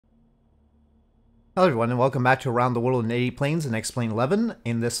Hello everyone and welcome back to Around the World in 80 Planes and X-Plane 11.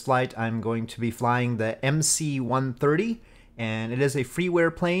 In this flight I'm going to be flying the MC-130 and it is a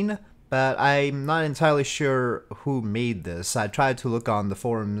freeware plane, but I'm not entirely sure who made this. I tried to look on the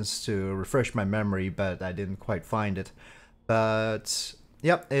forums to refresh my memory, but I didn't quite find it. But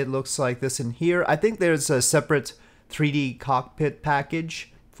yep, it looks like this in here. I think there's a separate 3D cockpit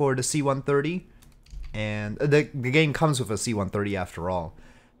package for the C-130, and the game comes with a C-130 after all.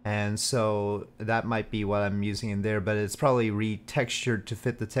 And so that might be what I'm using in there, but it's probably retextured to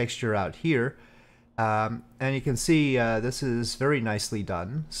fit the texture out here. And you can see this is very nicely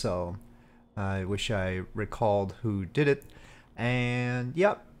done, so I wish I recalled who did it. And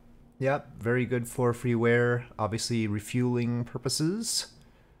yep, very good for freeware, obviously refueling purposes.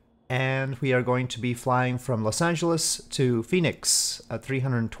 And we are going to be flying from Los Angeles to Phoenix, a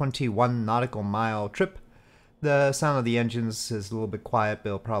 321 nautical mile trip. The sound of the engines is a little bit quiet, but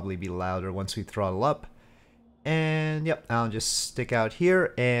it'll probably be louder once we throttle up. And yep, I'll just stick out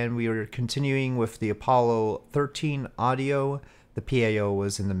here, and we are continuing with the Apollo 13 audio. The PAO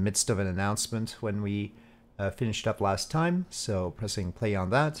was in the midst of an announcement when we finished up last time, so pressing play on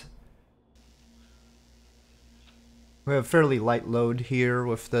that. We have a fairly light load here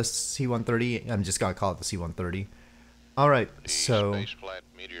with the C-130. I'm just gonna call it the C-130. Alright, so... Space Flight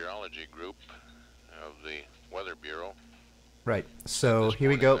Meteorology Group of the Weather Bureau. Right, so here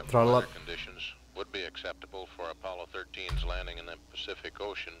we go, throttle up. Conditions would be acceptable for Apollo 13's landing in the Pacific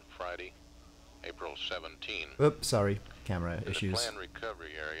Ocean Friday, April 17. Oops, sorry, camera issues. The planned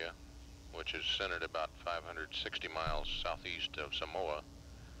recovery area, which is centered about 560 miles southeast of Samoa,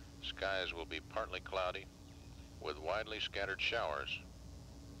 skies will be partly cloudy with widely scattered showers.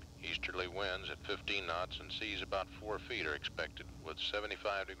 Easterly winds at 15 knots and seas about 4 feet are expected with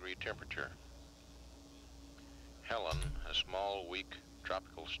 75-degree temperature. Helen, a small, weak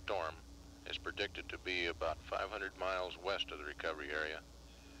tropical storm, is predicted to be about 500 miles west of the recovery area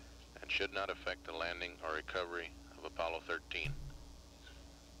and should not affect the landing or recovery of Apollo 13.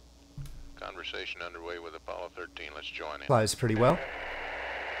 Conversation underway with Apollo 13. Let's join in. Flies pretty well.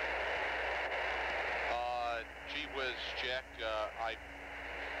 Gee whiz, Jack,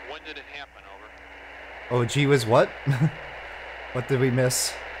 when did it happen, over? Oh, gee whiz, what? What did we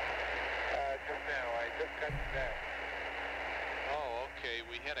miss? Just now. I just got you down. Oh, okay.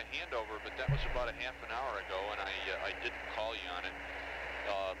 We had a handover, but that was about a half an hour ago, and I didn't call you on it.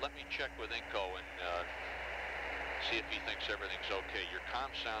 Let me check with Inco and see if he thinks everything's okay. Your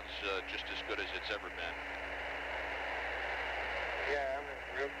comm sounds just as good as it's ever been. Yeah, I'm in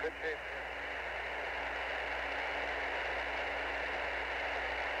real good shape here.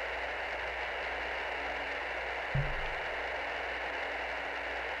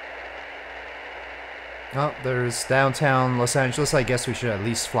 Oh, there's downtown Los Angeles. I guess we should at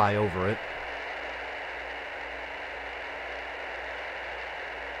least fly over it.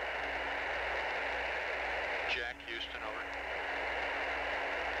 Jack, Houston, over.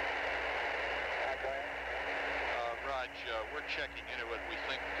 Go ahead. Raj, we're checking into it. We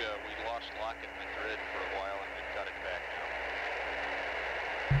think we lost Lockett Madrid for a while, and we've got it back now.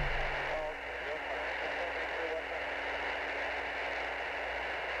 Oh, okay, real fine. Just want to make sure what's up.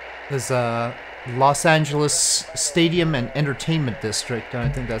 There's Los Angeles Stadium and Entertainment District, and I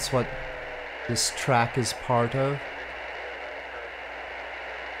think that's what this track is part of.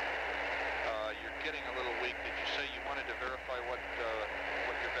 You're getting a little weak. Did you say you wanted to verify what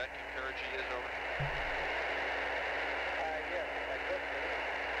your vacuum perigee is, over? Yes, I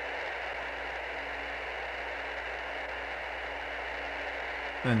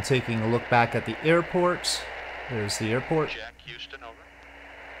could. And taking a look back at the airport. There's the airport. Jack, Houston, over.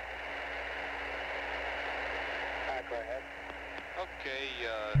 Go ahead. Okay,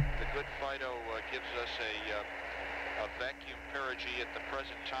 the good Fido gives us a vacuum perigee at the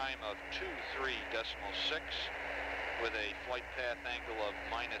present time of 23.6 with a flight path angle of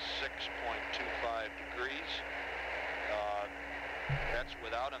minus 6.25 degrees. That's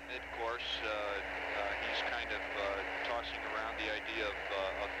without a mid-course. He's kind of tossing around the idea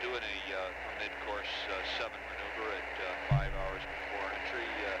of doing a mid-course 7 maneuver at 5 hours before entry.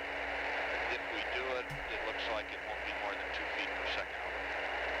 If we do it, it looks like it won't be more than 2 feet per second.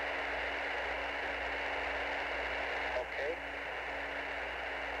 Okay.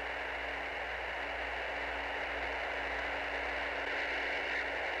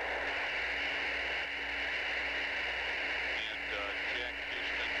 And Jack,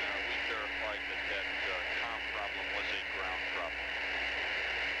 Houston, we verified that comm problem was a ground problem.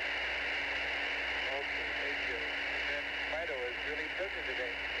 Okay, thank you. That Fido is really busy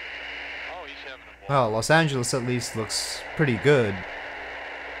today. Oh, he's having a ball. Well, Los Angeles at least looks pretty good.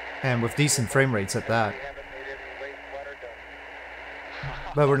 And with decent frame rates at that. We haven't made any wastewater dump.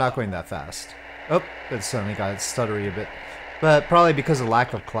 But we're not going that fast. Oh, it suddenly got stuttery a bit. But probably because of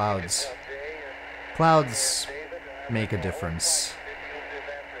lack of clouds. Tell Jay and Clouds David, make a the whole difference. flight, videos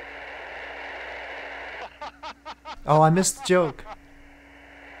evaporate. Oh, I missed the joke.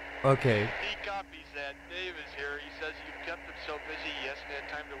 Okay. He copies that. Dave is here. He says you've kept him so busy he hasn't had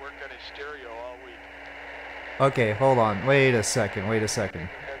time to work on his stereo all week. Okay, hold on. Wait a second. Because we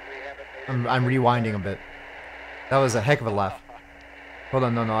haven't made I'm rewinding a bit. That was a heck of a laugh. Hold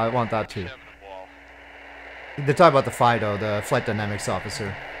on, no, I want that too. Having a ball. They're talking about the FIDO, the Flight Dynamics Officer.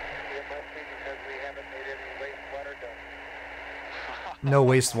 It must be because we haven't made any wastewater dump. No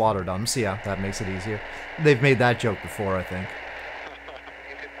wastewater dumps. Yeah, that makes it easier. They've made that joke before, I think.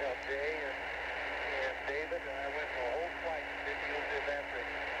 You can tell Jay and David, I went the whole flight, videos evaporate.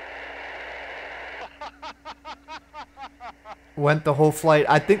 Went the whole flight.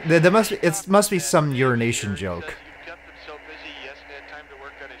 I think there must be. It must be some urination joke. He says you've kept him so busy he hasn't had time to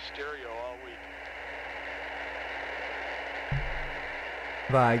work on his stereo all week.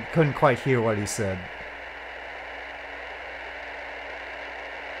 But I couldn't quite hear what he said.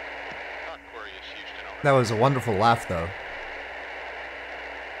 Aquarius, Houston, over. That was a wonderful laugh, though.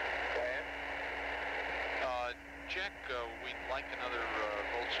 Jack, we'd like another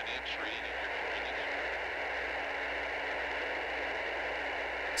volts and amps reading at your convenience.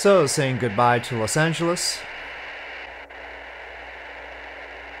 So, saying goodbye to Los Angeles.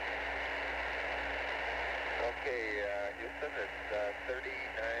 Okay, Houston, it's 39.2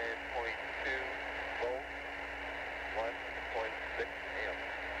 volts, 1.6 amps.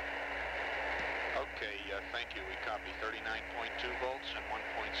 Okay, thank you. We copy 39.2 volts and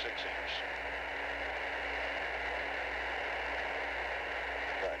 1.6 amps.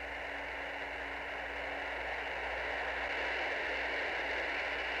 Right.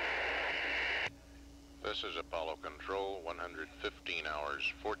 This is Apollo Control, 115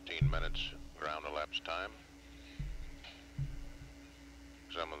 hours, 14 minutes ground elapsed time.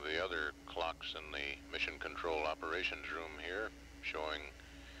 Some of the other clocks in the Mission Control Operations Room here showing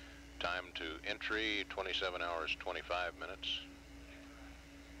time to entry, 27 hours, 25 minutes.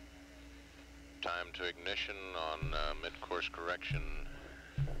 Time to ignition on mid-course correction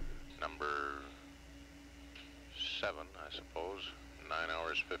number 7, I suppose, 9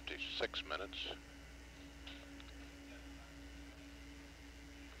 hours, 56 minutes.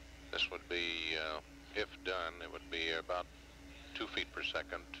 This would be, if done, it would be about 2 feet per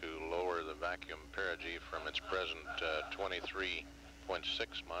second to lower the vacuum perigee from its present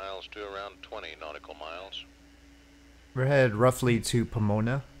 23.6 miles to around 20 nautical miles. We're headed roughly to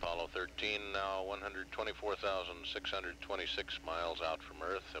Pomona. Apollo 13 now 124,626 miles out from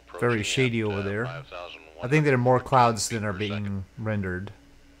Earth. Very shady over there. I think there are more clouds than are being rendered,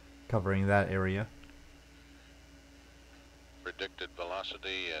 covering that area. Predicted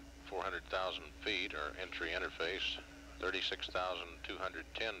velocity at 400,000 feet, or entry interface,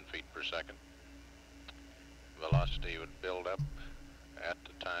 36,210 feet per second. Velocity would build up at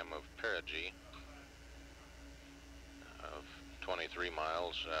the time of perigee of 23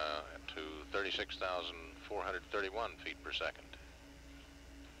 miles to 36,431 feet per second.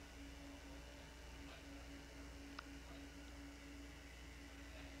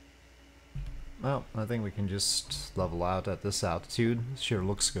 Well, I think we can just level out at this altitude. Sure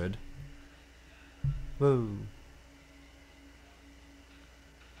looks good. Whoa.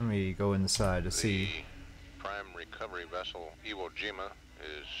 Let me go inside to see. The prime recovery vessel Iwo Jima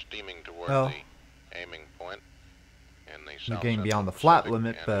is steaming toward Well, the aiming point in the We're south getting central beyond the flat Pacific,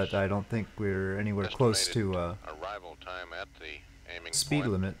 limit, and but its I don't think we're anywhere close to arrival time at the aiming speed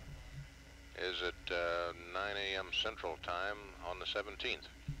point limit. is at 9 a.m. Central Time on the 17th.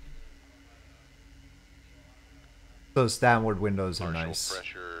 Those downward windows are Partial nice.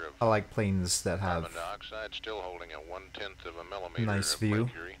 pressure of I like planes that have carbon dioxide still holding at 1/10 of a millimeter Nice of view.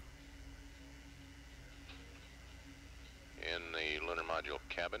 mercury. In the lunar module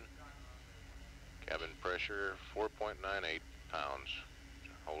cabin, cabin pressure 4.98 pounds,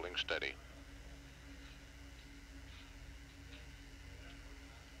 holding steady.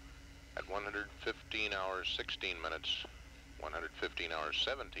 At 115 hours 16 minutes, 115 hours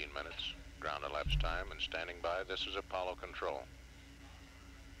 17 minutes ground elapsed time, and standing by, this is Apollo Control.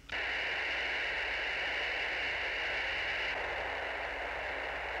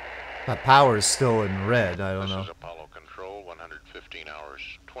 that power is still in red. I don't This know. is Apollo Control, 115 hours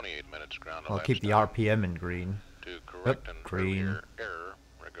 28 minutes ground I'll elapsed keep the time. RPM in green. To correct an green. earlier error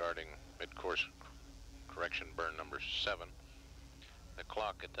regarding mid-course correction burn number 7. The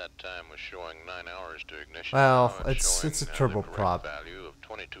clock at that time was showing 9 hours to ignition. Well, Now it's showing, a the turboprop. correct value of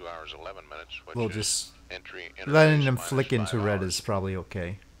 22 hours 11 minutes, which We'll is just entry letting interface them minus flick into 5 red hours. is probably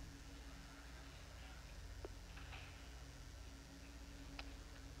okay.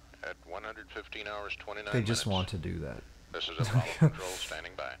 At 115 hours 29 They just minutes. want to do that. This is Apollo Control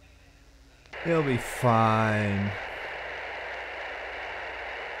standing by. It'll be fine.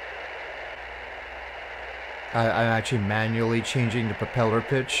 I'm actually manually changing the propeller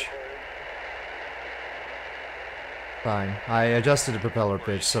pitch. Fine. I adjusted the propeller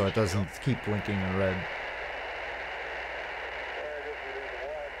pitch so it doesn't keep blinking in red.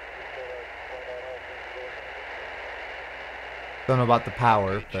 Don't know about the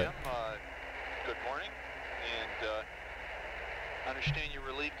power, Okay, but Jim, good morning. And understand you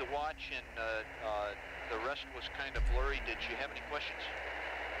relieved the watch and the rest was kind of blurry. Did you have any questions?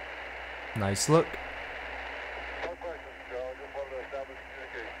 nice look. No questions, Joe. Just wanted to establish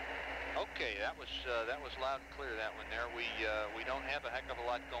communication. Okay, that was loud and clear, that one there. We don't have a heck of a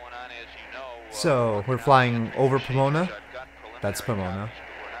lot going on, as you know. So, we're working on flying the entry over procedures. Pomona. I've got preliminary That's Pomona. copies,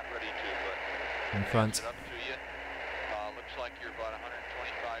 but we're not ready to In pass front. it up to you. Looks like you're about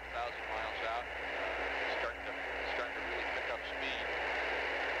 125,000 miles out. Starting to really pick up speed.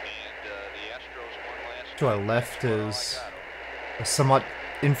 And the Astros won last To our night. left That's all I is got. Over. a somewhat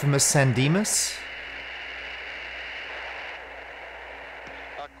infamous San Dimas.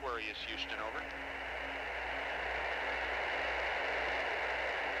 Aquarius, Houston, over.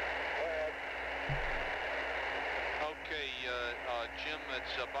 Okay, Jim,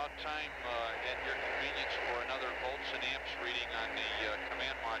 it's about time at your convenience for another volts and amps reading on the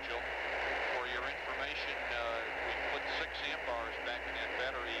command module. For your information, we put 6 amp hours back in that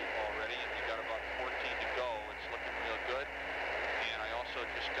battery already, and we got about 14 to go. It's looking real good. And I also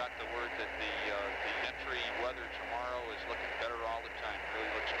just got the word that the entry weather tomorrow is looking better all the time. Really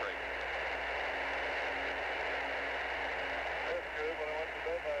looks great. That's good. When I went to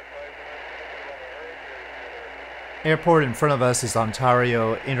bed last night, when I was thinking about a hurricane there. Airport in front of us is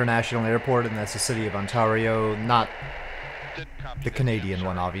Ontario International Airport, and that's the city of Ontario, not Didn't copy the that, Canadian Jim,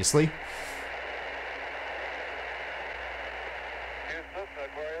 one, sorry. obviously. Houston,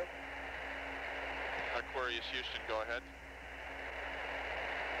 Aquarius. Aquarius, Houston, go ahead.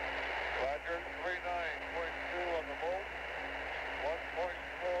 Roger, 39.2 on the volt,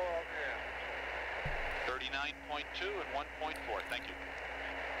 1.4 on the amp. 39.2 and 1.4. Thank you.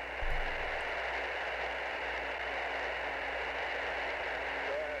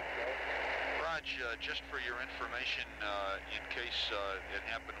 Go ahead, Joe. Raj, just for your information, in case it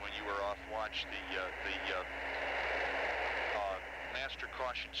happened when you were off watch, the master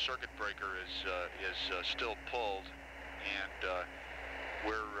caution circuit breaker is still pulled, and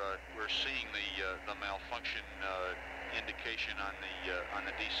we're seeing the malfunction indication on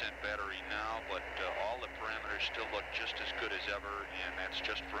the descent battery now, but all the parameters still look just as good as ever, and that's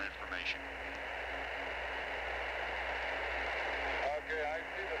just for information. Okay, I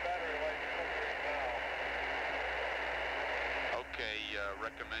see the battery light flickering now. Okay,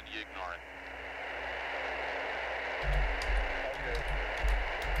 recommend you ignore it. Okay.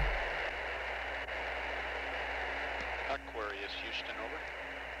 Aquarius, Houston, over.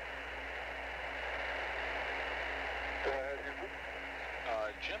 Go ahead, Houston.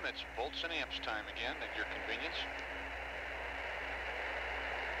 Jim, it's volts and amps time again at your convenience.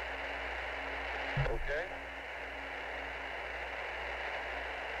 Okay.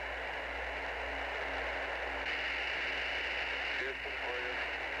 Houston, Aquarius.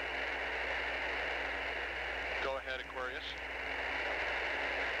 Go ahead, Aquarius.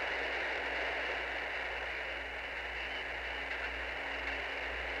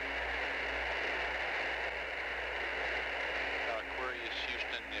 Aquarius,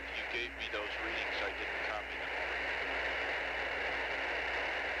 Houston, if you gave me those readings, I didn't copy them.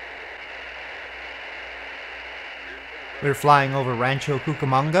 We're flying over Rancho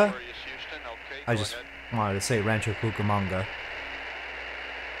Cucamonga. Aquarius, Houston, okay, I go just ahead. wanted to say Rancho Cucamonga. Home,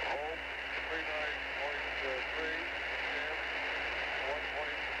 39.3 amp,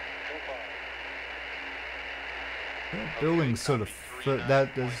 1.25. That building's sort of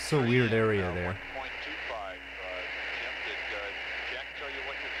that's so weird area there. 1.25. Jim, did Jack tell you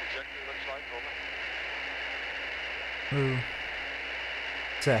what your trajectory looks like? Over. Ooh.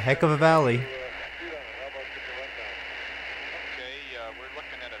 It's a heck of a valley. Speed on it. How about get your rundown? Okay, we're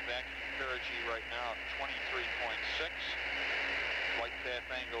looking at a vacuum perigee right now of 23.6. Flight path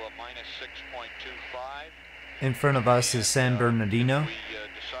angle of minus 6.25. In front of us is San Bernardino. We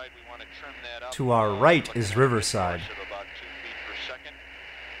decide we want to trim that up. To our right looking is at a Riverside. wind force of about 2 feet per second.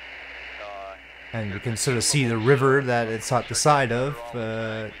 And you can sort of see the river that it's at the side of.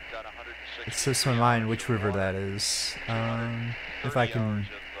 It slips my mind which river that is. If I can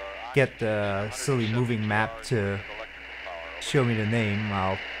get the silly moving map to show me the name,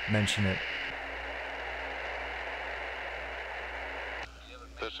 I'll mention it.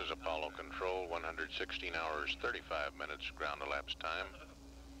 This is Apollo Control, 116 hours, 35 minutes ground elapsed time.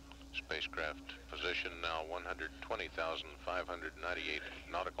 Spacecraft position now 120,598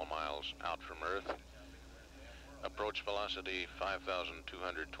 nautical miles out from Earth. Approach velocity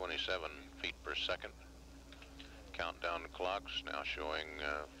 5,227 feet per second. Countdown clocks now showing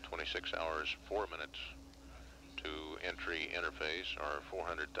 26 hours, 4 minutes to entry interface, or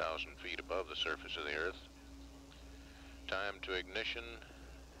 400,000 feet above the surface of the Earth. Time to ignition.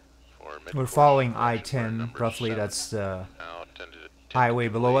 We're following I-10, roughly. That's the highway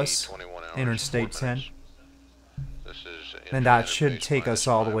below us, Interstate 10. And that should take us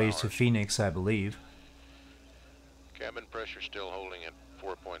all the way to Phoenix, I believe. Cabin pressure still holding at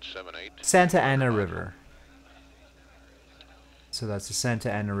 4.78. Santa Ana River. So that's the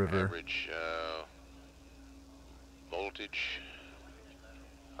Santa Ana River. Average voltage,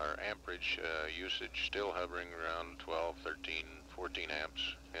 or amperage usage still hovering around 12, 13, 14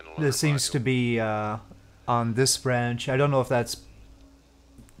 amps. This seems to be on this branch. I don't know if that's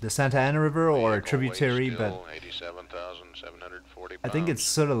the Santa Ana River or a tributary, but I think it's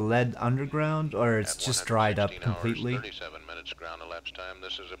sort of led underground, or it's just dried up completely. 37 minutes ground elapsed time.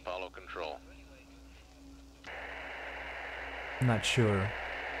 This is Apollo Control. I'm not sure.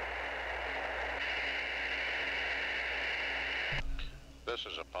 This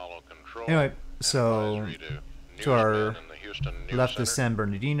is Apollo Control. Anyway, so to our left is San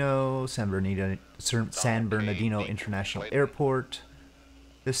Bernardino International Airport.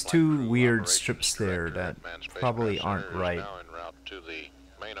 There's two weird strips there that probably aren't right.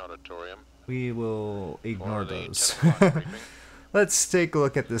 We will ignore those. Let's take a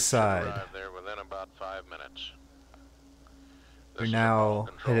look at this side. We're now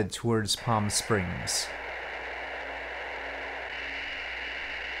headed towards Palm Springs.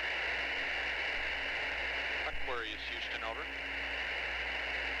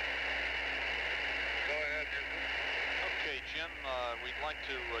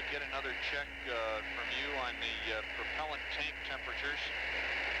 Get another check from you on the propellant tank temperatures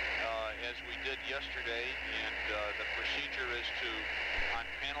as we did yesterday, and the procedure is to, on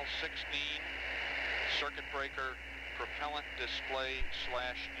panel 16, circuit breaker, propellant display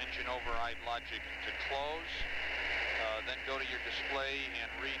 / engine override logic to close, then go to your display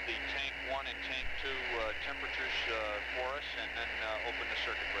and read the tank 1 and tank 2 temperatures for us, and then open the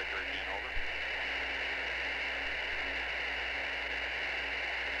circuit breaker again. Over.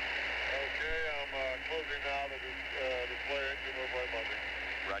 Okay, I'm closing now the display engine override logic.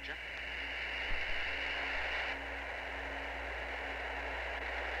 Roger.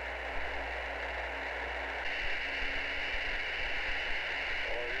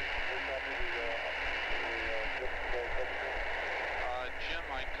 Jim,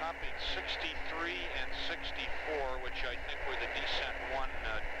 I copied 63 and 64, which I think were the descent 1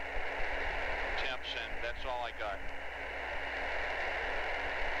 temps, and that's all I got.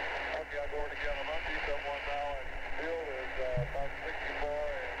 Okay, I'll go over again. I'm on descent 1 now, and field is about 64,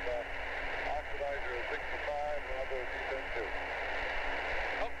 and oxidizer is 65, and I'll go to descent 2.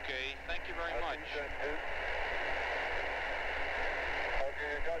 Okay, thank you very much. Descent 2. Okay,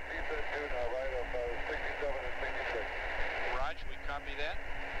 you got descent 2 now, right? Of 67 and 66. Raj, we copy that.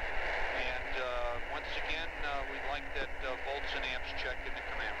 And once again, we'd like that volts and amps checked in the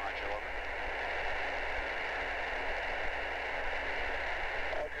command module. Over.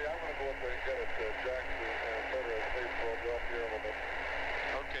 Okay, I'm going to go up there and get it, Jackson, and better at safe, so I'll drop here a little bit.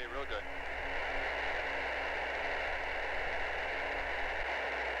 Okay, real good.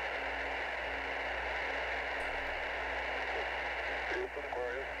 Houston,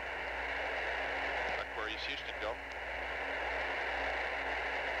 Aquarius. Aquarius, Houston, go.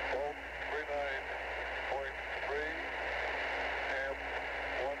 Volt 39.3, amp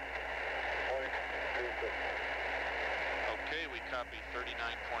 1.26. Okay, we copy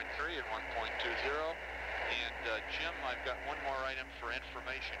 39.3 and 1.20. And Jim, I've got one more item for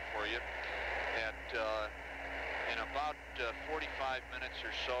information for you. At in about 45 minutes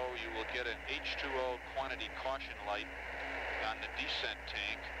or so, you will get an H2O quantity caution light on the descent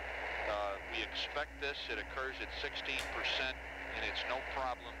tank. We expect this. It occurs at 16%, and it's no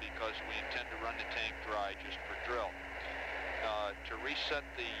problem because we intend to run the tank dry just for drill. To reset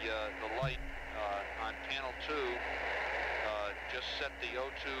the light on panel 2, just set the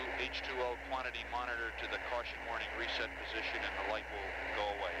O2 H2O quantity monitor to the caution warning reset position, and the light will go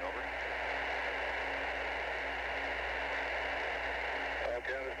away. Over.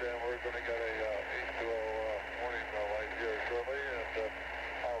 and we're going to get a H2O warning light here shortly, and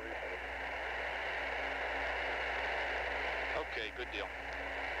I'll resend it. Okay, good deal.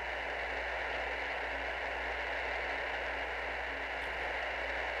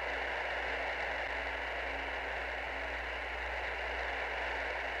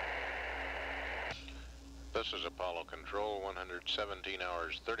 This is Apollo Control, 117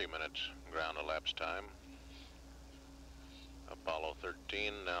 hours, 30 minutes ground elapsed time. Apollo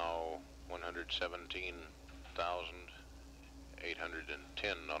 13 now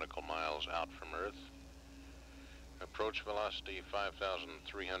 117,810 nautical miles out from Earth. Approach velocity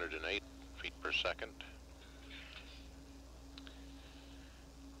 5,308 feet per second.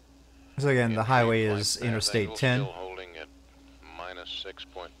 So again, the highway is Interstate 10. Still holding at minus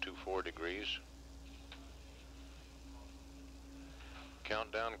 6.24 degrees.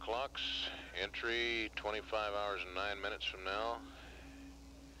 Countdown clocks, entry 25 hours and 9 minutes from now.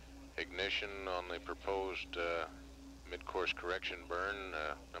 Ignition on the proposed mid-course correction burn,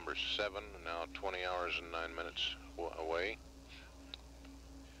 number 7, now 20 hours and 9 minutes away.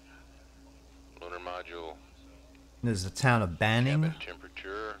 Lunar module This is the town of Banning. cabin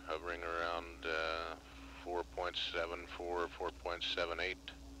temperature hovering around 4.74, 4.78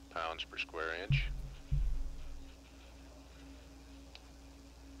 pounds per square inch.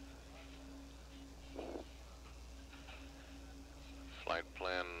 Flight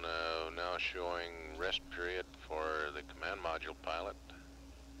plan now showing rest period for the command module pilot,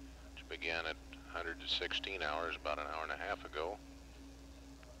 which began at 116 hours, about an hour and a half ago.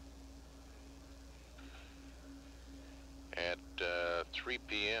 At 3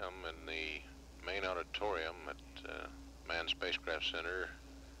 p.m. in the main auditorium at Manned Spacecraft Center,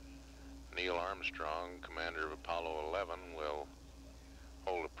 Neil Armstrong, commander of Apollo 11, will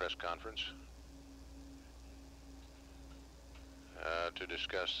hold a press conference to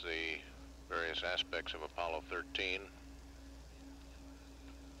discuss the various aspects of Apollo 13.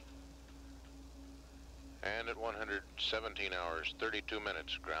 And at 117 hours, 32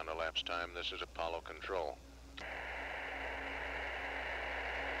 minutes ground elapsed time, this is Apollo Control.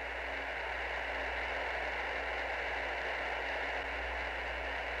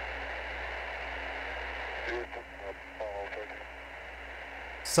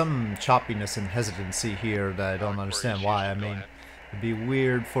 Some choppiness and hesitancy here that I don't understand why. I mean, it'd be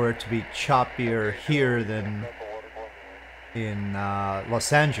weird for it to be choppier here than in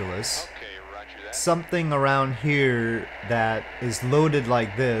Los Angeles. Okay, roger that. Something around here that is loaded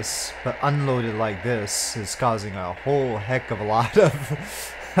like this, but unloaded like this, is causing a whole heck of a lot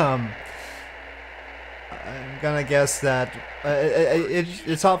of... I'm gonna guess that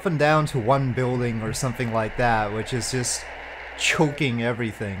it's often down to one building or something like that, which is just choking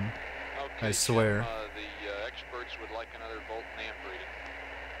everything. Okay, I swear. Jim, the experts would like another volt and amp reading.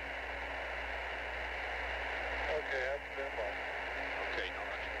 Okay, that's been fine. Okay, no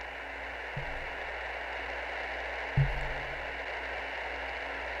rush.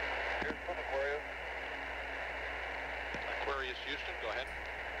 Houston, Aquarius. Aquarius, Houston, go ahead.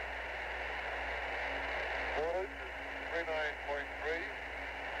 Voltage is 39.3.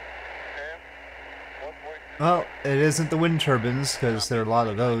 Amp 1.2. Well, it isn't the wind turbines, because there are a lot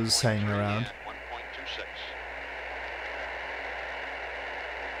of those hanging around. 1.26.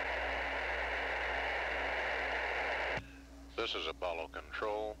 This is Apollo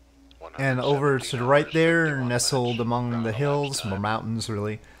Control. And over to the right 117 there, hours, 51 nestled minutes, among ground the elapsed hills, time. or mountains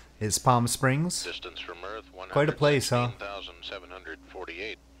really, is Palm Springs. Distance from Earth, Quite a place, huh?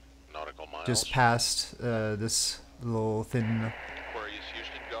 116,748 nautical miles. Just past this little thin Aquarius,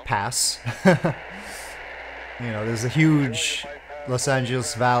 Houston, go. pass. You know, there's a huge Los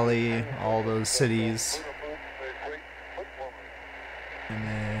Angeles Valley, all those cities, and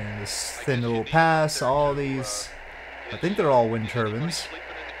then this thin little pass, all these, I think they're all wind turbines. Sleeping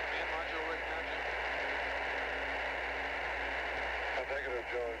in the command module right now, Jim? I'm negative,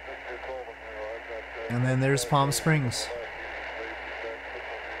 Joe. It's just too cold in here. I've got, And then there's Palm Springs.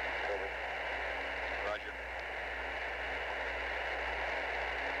 Roger.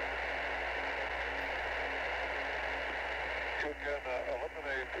 You can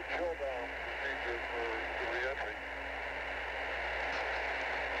eliminate the chill down procedure for the re-entry.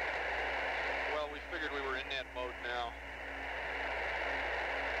 Well, we figured we were in that mode now.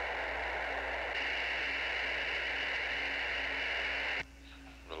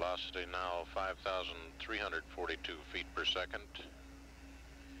 Velocity now 5,342 feet per second.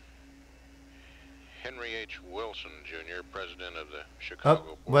 Henry H. Wilson, Jr., president of the Chicago Oh,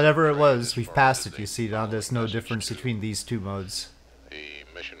 Board whatever of it Trade, was, as we've far passed as it, the you see now, following there's no message difference to between these two modes. the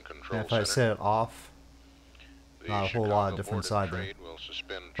Mission And Control if I Center. set it off, Not a whole lot of difference either.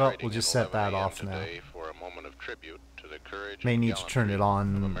 Well, we'll just set that off now. For a moment of tribute to the courage May and need to turn it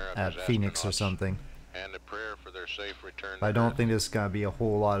gallantry of on America's at Phoenix or astronauts, something. and a prayer for their safe return But I to don't Earth. think there's gonna be a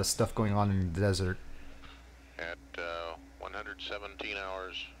whole lot of stuff going on in the desert. At 117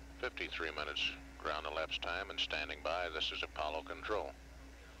 hours, 53 minutes ground elapsed time and standing by, this is Apollo Control.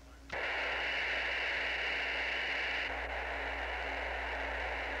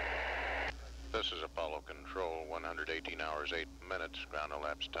 This is Apollo Control, 118 hours, 8 minutes ground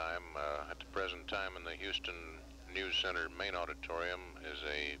elapsed time. At the present time in the Houston News Center main auditorium is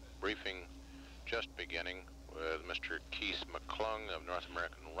a briefing just beginning with Mr. Keith McClung of North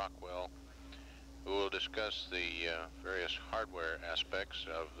American Rockwell, who will discuss the various hardware aspects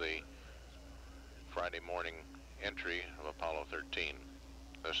of the Friday morning entry of Apollo 13.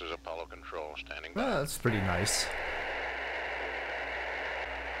 This is Apollo Control standing by. Well, that's pretty nice.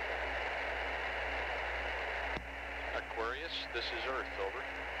 Aquarius, this is Earth,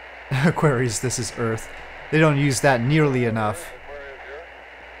 over. Aquarius, this is Earth. They don't use that nearly enough.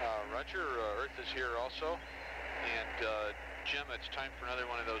 Roger, Earth is here also. And Jim, it's time for another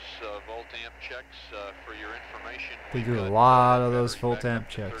one of those volt amp checks. For your information, They we've do a got, lot of those battery volt back amp up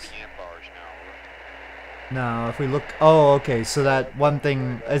to checks. 30 amp hours now. Now, if we look... Oh, okay, so that one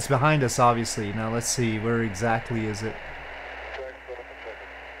thing... It's behind us, obviously. Now, let's see. Where exactly is it?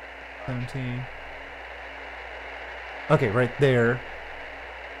 17... Okay, right there.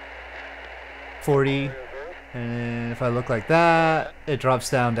 40. And if I look like that, it drops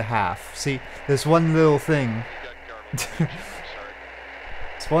down to half. See, this one little thing. You got garbled, Jim, sorry.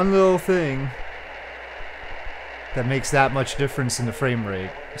 It's one little thing that makes that much difference in the frame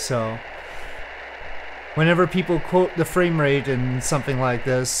rate. So, whenever people quote the frame rate in something like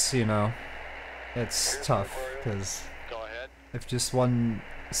this, you know, it's tough, because Go ahead. if just one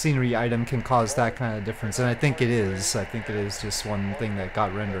scenery item can cause that kind of difference, and I think it is. I think it is just one thing that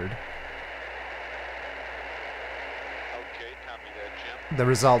got rendered. Okay, copy that, Jim. The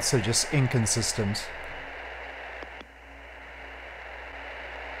results are just inconsistent.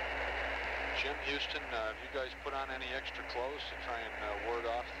 Jim, Houston, have you guys put on any extra clothes to try and ward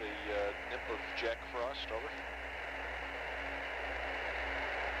off the nip of Jack Frost, over?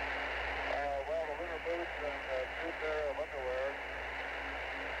 Well, the winter boots and two pair of underwear,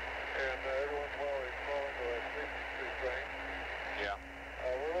 and every once in a while they fall into a safety thing. Yeah.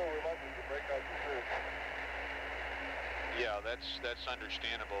 We're a little reluctant to break out the suits. Yeah, that's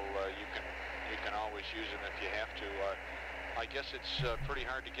understandable. You can always use them if you have to. I guess it's pretty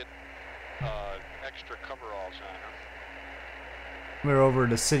hard to get extra coveralls on, huh? We're over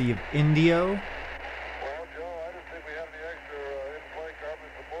the city of Indio. Well, Joe, I didn't think we had any extra in-flight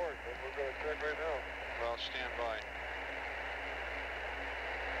garments aboard, but we're going to check right now. Well, stand by.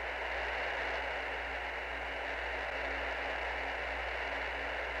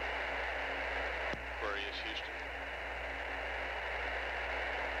 Aquarius, Houston.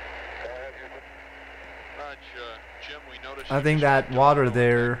 Go ahead, Houston. Raj, Jim, we noticed. I think you that don't water have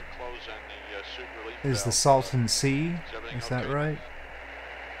there the clothes on the suit relief is the valve. Salton Sea. everything Is that okay? right?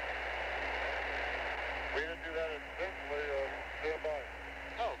 We didn't do that intentionally. Stand by.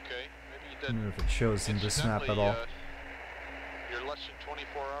 Oh, okay. Maybe you I didn't. wonder if it shows in this map at all. You're less than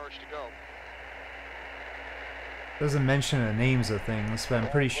 24 hours to go. Doesn't mention the names of things, but I'm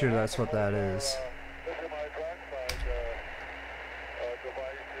pretty sure that's what that is. This is my trackside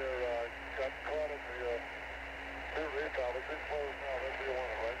device here. Got caught in the suit relief valve. It's been closed now. That's the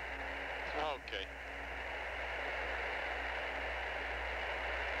one, right? Okay.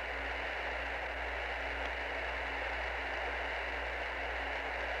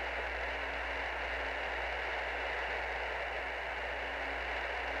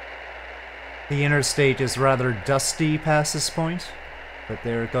 The interstate is rather dusty past this point, but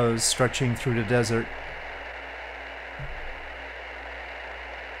there it goes, stretching through the desert.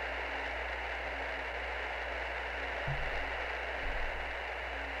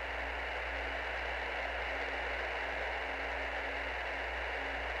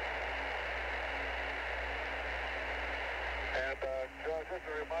 And Joe, just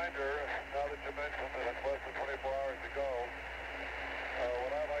a reminder, now that you mentioned that it's less than 24 hours to go,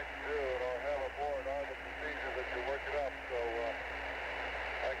 what I like to do, or have aboard, are the procedures that you work it up, so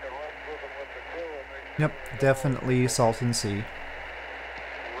I can run through them with the crew and make sure. Yep, definitely Salton Sea.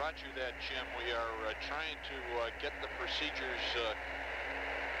 Roger that, Jim. We are trying to get the procedures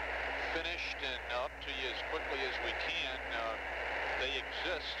finished and up to you as quickly as we can. They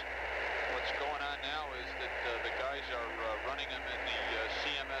exist. What's going on now is that the guys are running them in the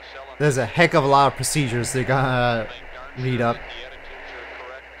CMS element. There's a heck of a lot of procedures they're gonna Make darn read sure up. that the attitudes are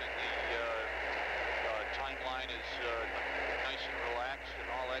correct and the timeline is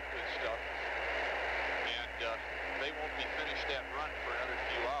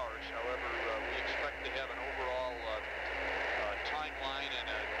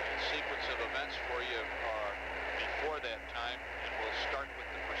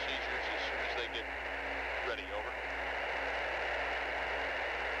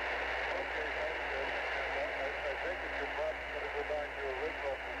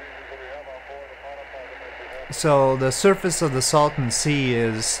So the surface of the Salton Sea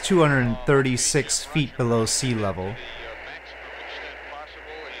is 236 feet below sea level.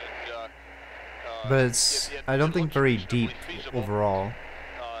 But it's, I don't think, very deep overall.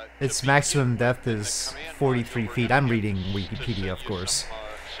 Its maximum depth is 43 feet. I'm reading Wikipedia, of course.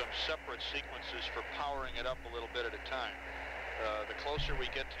 Some separate sequences for powering it up a little bit at a time. The closer we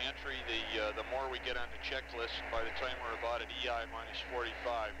get to entry, the more we get on the checklist. And by the time we're about at EI minus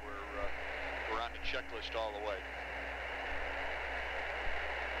 45, we're on the checklist all the way.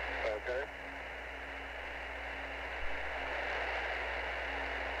 Okay.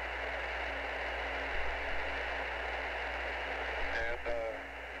 And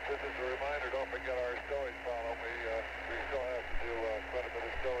just as a reminder, don't forget our stowage column. We still have to do quite a bit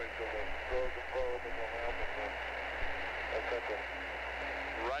of stowage of the drogue and probe and the lamp and etc.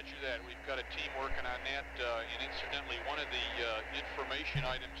 Roger that. We've got a team working on that. And incidentally, one of the information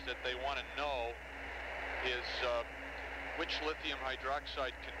items that they want to know is which lithium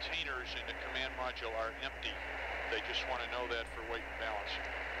hydroxide containers in the command module are empty. They just want to know that for weight and balance.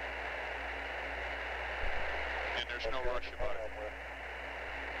 And there's no rush about it.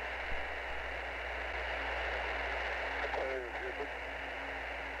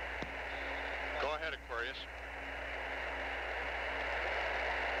 Go ahead, Aquarius.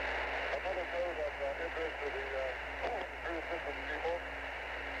 Another note of interest to the crew system people.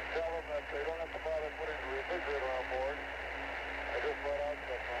 Tell them that they don't have to bother putting the refrigerator on board. I just brought out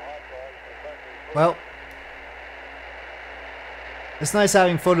some hot dogs for Sunday. Well, it's nice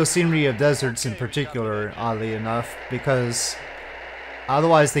having photo scenery of deserts in particular, oddly enough, because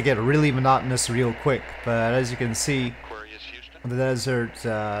otherwise they get really monotonous real quick. But as you can see, the desert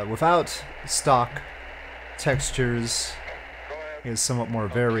without stock textures is somewhat more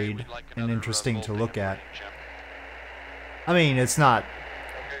varied and interesting to look at. I mean, it's not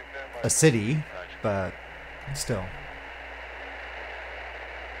a city, but still.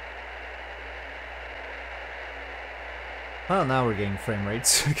 Well, now we're getting frame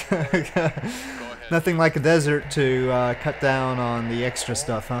rates. Nothing like a desert to cut down on the extra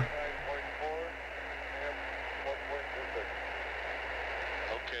stuff, huh?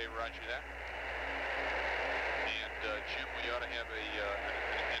 Okay, roger that. And Jim, we ought to have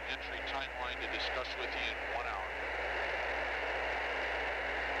an entry timeline to discuss with you in 1 hour.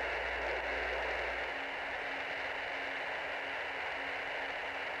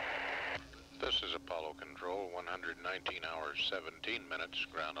 This is Apollo Control, 119 hours, 17 minutes,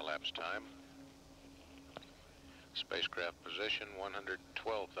 ground elapsed time. Spacecraft position,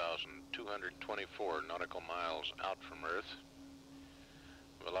 112,224 nautical miles out from Earth.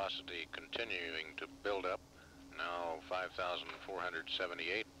 Velocity continuing to build up, now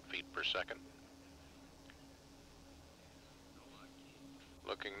 5,478 feet per second.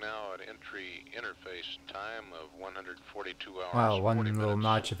 Looking now at entry interface time of 142 hours. Wow, one 40 little minutes,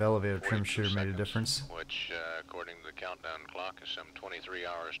 notch of elevator trim 42 sure made a seconds, difference. Which, according to the countdown clock, is some 23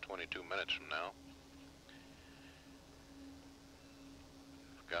 hours, 22 minutes from now.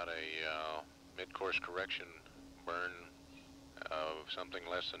 We've got a mid-course correction burn of something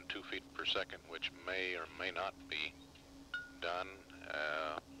less than 2 feet per second, which may or may not be done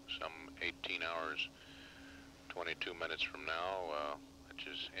some 18 hours, 22 minutes from now, which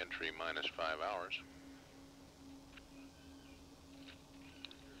is entry minus 5 hours.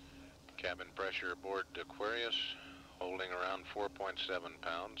 Cabin pressure aboard Aquarius holding around 4.7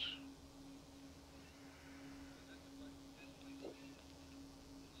 pounds.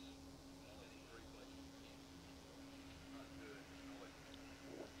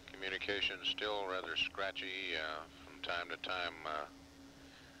 Communication still rather scratchy from time to time.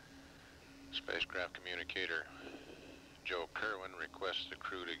 Spacecraft communicator Joe Kerwin requests the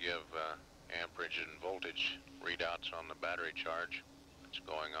crew to give amperage and voltage readouts on the battery charge. It's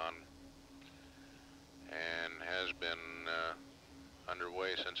going on and has been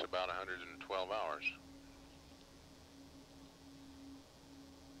underway since about 112 hours.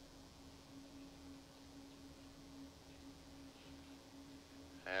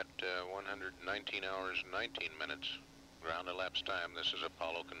 At 119 hours, 19 minutes, ground elapsed time, this is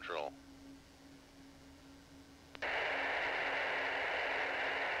Apollo Control.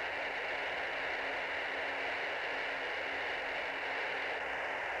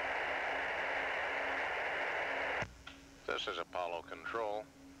 This is Apollo Control.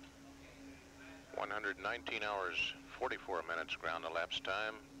 119 hours, 44 minutes ground elapsed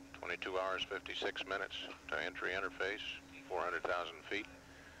time, 22 hours, 56 minutes to entry interface, 400,000 feet,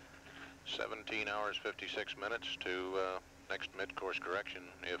 17 hours, 56 minutes to next mid-course correction,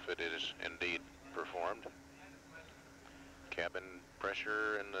 if it is indeed performed. Cabin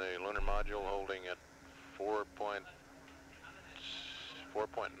pressure in the lunar module holding at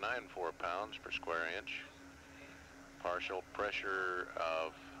 4.94 pounds per square inch. Partial pressure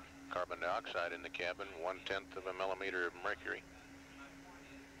of carbon dioxide in the cabin, 1/10 of a millimeter of mercury.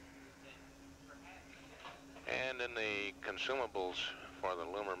 And in the consumables for the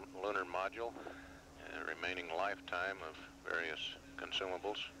lunar module, remaining lifetime of various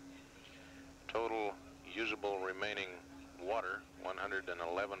consumables, total usable remaining water,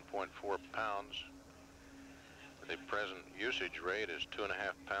 111.4 pounds. The present usage rate is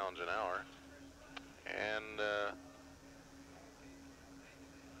 2.5 pounds an hour, and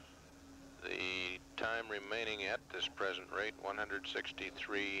the time remaining at this present rate,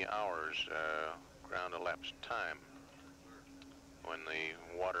 163 hours ground elapsed time, when the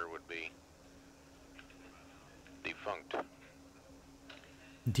water would be defunct.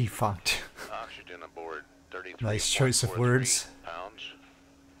 Defunct. Oxygen aboard 33.43 Nice choice of words. pounds,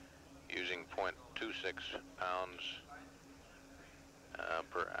 using 0.26 pounds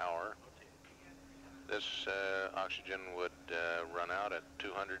per hour. This oxygen would run out at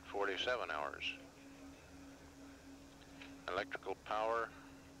 247 hours. Electrical power,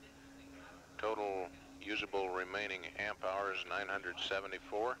 total usable remaining amp hours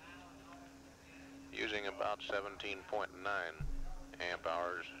 974, using about 17.9 amp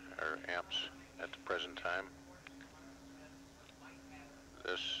hours or amps at the present time.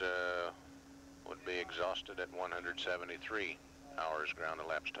 This would be exhausted at 173 hours ground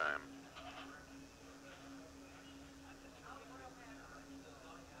elapsed time.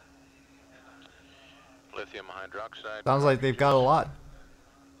 Lithium hydroxide. Sounds like they've got a lot.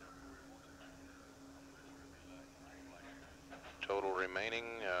 Total remaining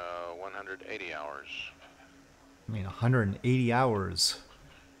 180 hours. I mean, 180 hours.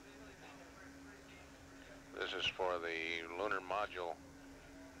 This is for the lunar module.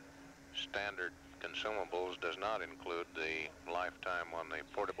 Standard consumables does not include the lifetime on the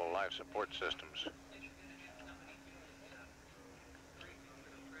portable life support systems.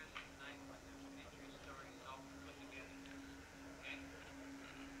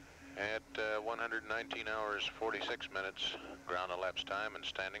 At 119 hours 46 minutes ground elapsed time and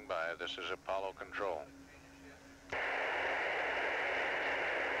standing by, this is Apollo Control.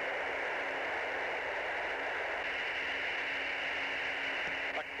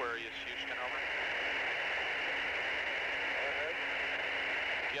 Aquarius, Houston, over.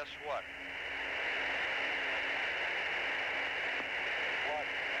 Guess what? What?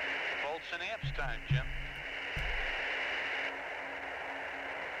 Volts and amps time, Jim.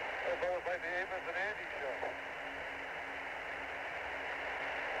 That sounds like the Amos and Andy show.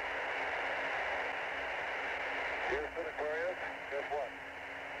 Houston, Aquarius, guess what?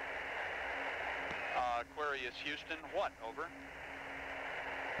 Aquarius, Houston, what? Over.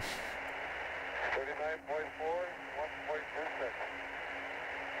 39.4, 1.26.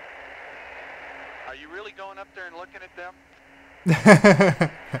 Are you really going up there and looking at them? That's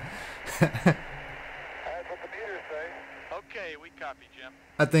what the meters say. Okay, we copy, Jim.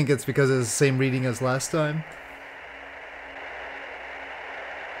 I think it's because it's the same reading as last time.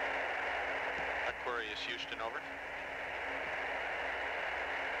 Aquarius, Houston, over.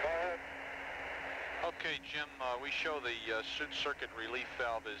 Go ahead. Okay, Jim, we show the circuit relief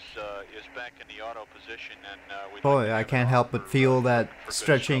valve is back in the auto position, and we. Boy, I can't help but feel that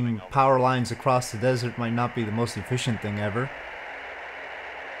stretching power lines across the desert might not be the most efficient thing ever.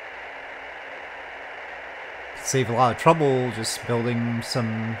 Could save a lot of trouble just building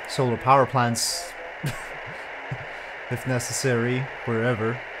some solar power plants, if necessary,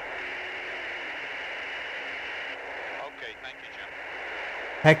 wherever. Okay, thank you, Jim.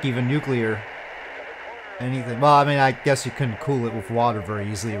 Heck, even nuclear. Anything. Well, I mean, I guess you couldn't cool it with water very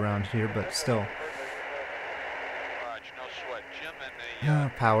easily around here, but still. Roger, no sweat. Jim, and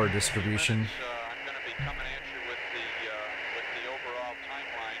the Power distribution. minutes, I'm going to be coming at you with the overall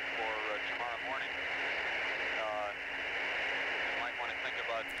timeline for tomorrow morning. You might want to think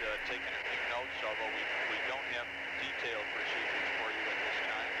about taking a few notes, although we don't have detailed procedures for you at this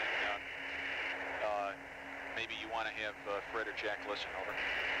time. And maybe you want to have Fred or Jack listen over.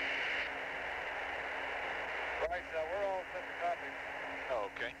 Right, we're all set to copy. Oh,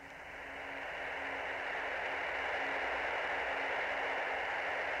 okay.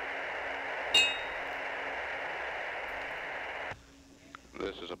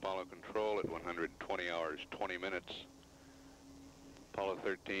 This is Apollo Control at 120 hours 20 minutes. Apollo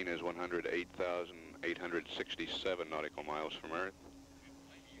 13 is 108,867 nautical miles from Earth.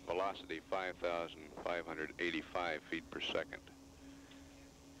 Velocity 5,585 feet per second.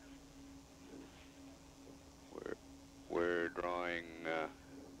 We're drawing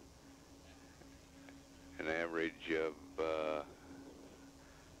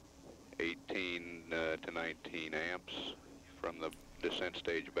advanced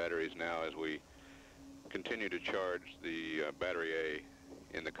stage batteries now as we continue to charge the battery A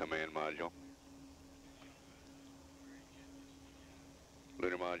in the command module.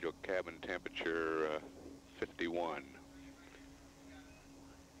 Lunar module cabin temperature 51.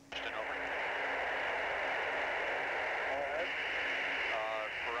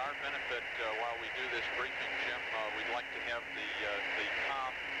 For our benefit, while we do this briefing, Jim, we'd like to have the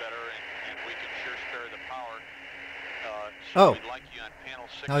comm better, and we can sure spare the power. So we'd like you on panel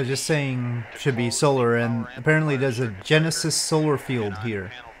 16 I was just saying should be solar, and apparently there's a Genesis solar field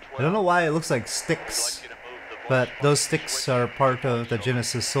here. I don't know why it looks like sticks, but those sticks are part of the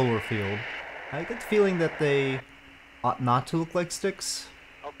Genesis solar field. I get the feeling that they ought not to look like sticks.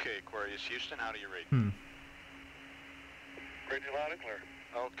 Okay, Aquarius Houston, how do you read? Read you loud and clear.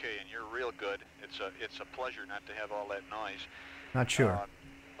 Okay, and you're real good. It's a pleasure not to have all that noise. Not sure.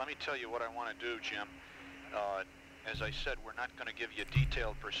 Let me tell you what I want to do, Jim. As I said, we're not going to give you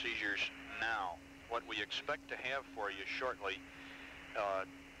detailed procedures now. What we expect to have for you shortly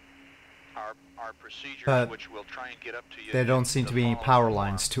are procedures But which we'll try and get up to you. there don't seem to be any power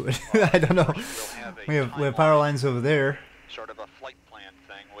lines to it. I don't know. We have power lines over there. Sort of a flight plan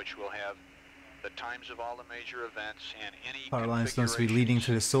thing, which will have the times of all the major events and any Power lines supposed to be leading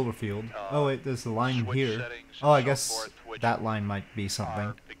to the solar field. Oh wait, there's a line here. Oh, I guess that line might be something.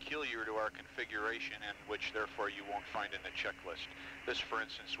 Are peculiar to our configuration and which therefore you won't find in the checklist. This, for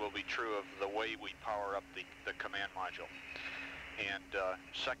instance, will be true of the way we power up the command module. And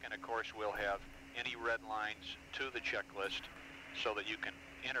second, of course, we'll have any red lines to the checklist so that you can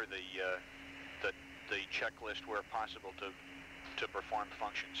enter the checklist where possible to perform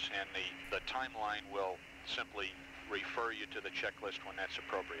functions, and the timeline will simply refer you to the checklist when that's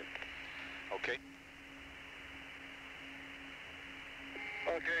appropriate. Okay?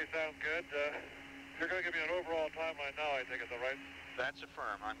 Okay, sounds good. You're going to give me an overall timeline now, I think, is that right? That's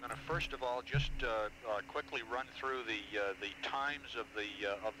affirmed. I'm going to first of all just quickly run through the times of the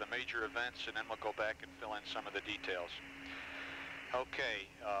major events, and then we'll go back and fill in some of the details. Okay,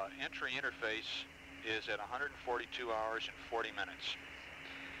 entry interface is at 142 hours and 40 minutes.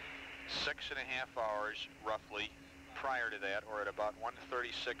 6.5 hours, roughly, prior to that, or at about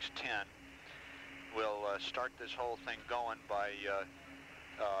 1:36:10, we'll start this whole thing going by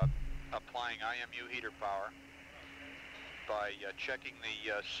applying IMU heater power, by checking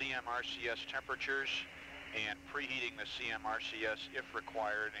the CMRCS temperatures and preheating the CMRCS if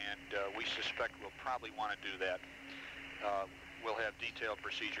required, and we suspect we'll probably want to do that. We'll have detailed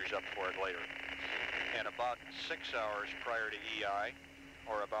procedures up for it later. And about 6 hours prior to EI,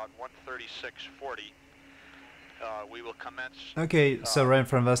 or about 1:36:40, we will commence. Okay, so right in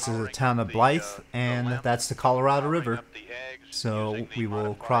front of us is the town of Blythe, and that's the Colorado River. So we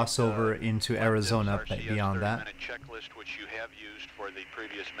will cross over into Arizona beyond that. Checklist which you have used for the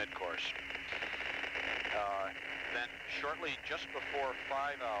previous mid-course. Then shortly just before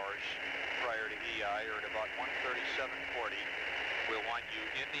 5 hours prior to EI, or at about 1:37:40, we'll want you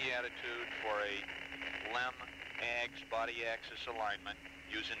in the attitude for a LEM AGS body axis alignment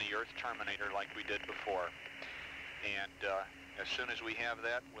using the Earth terminator like we did before. And as soon as we have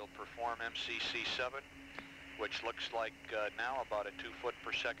that, we'll perform MCC7, which looks like now about a 2 foot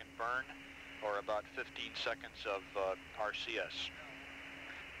per second burn, or about 15 seconds of RCS.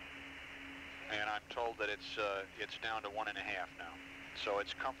 And I'm told that it's down to 1.5 now. So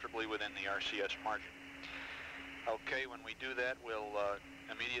it's comfortably within the RCS margin. Okay, when we do that, we'll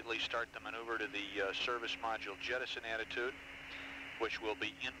immediately start the maneuver to the service module jettison attitude, which will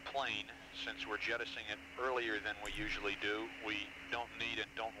be in plane. Since we're jettisoning it earlier than we usually do, we don't need and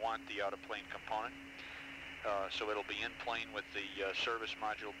don't want the out-of-plane component. So it'll be in plane with the service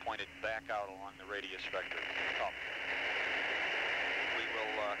module pointed back out along the radius vector up. We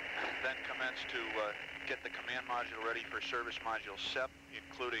will then commence to get the command module ready for service module SEP,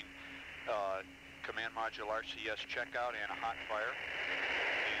 including command module RCS checkout and a hot fire.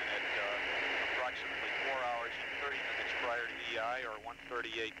 And at approximately 4 hours and 30 minutes prior to EI, or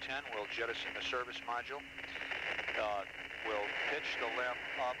 1:38:10, we'll jettison the service module. We'll pitch the LEM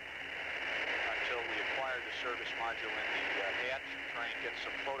up until we acquire the service module in the hatch and try and get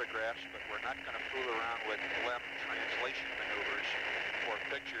some photographs, but we're not going to fool around with LEM translation maneuvers for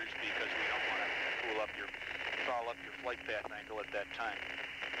pictures because we don't want to foul up your flight path angle at that time.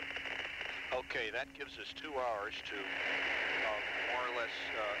 Okay, that gives us 2 hours to more or less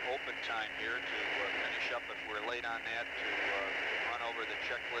open time here to finish up if we're late on that, to run over the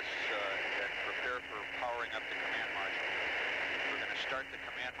checklists and prepare for powering up the command module. We're going to start the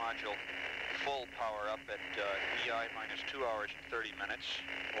command module full power up at EI minus 2 hours and 30 minutes,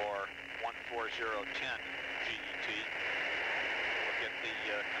 or 1:40:10 GET. We'll get the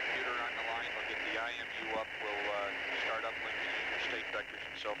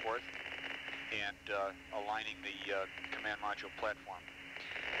so forth, and aligning the command module platform.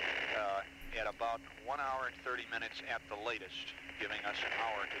 At about 1 hour and 30 minutes at the latest, giving us an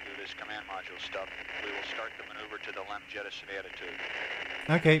hour to do this command module stuff, we will start the maneuver to the LEM jettison attitude.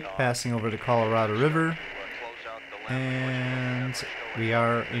 Okay, passing over the Colorado River, Close out the LEM, and we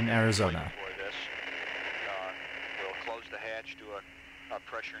are in Arizona. for this. We'll close the hatch, do a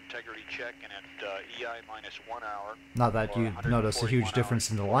pressure integrity check, and at EI minus 1 hour. Not that you notice a huge 141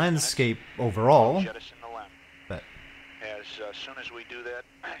 difference in the hours, 40 landscape minutes, overall, jettison the LEM. but As soon as we do that,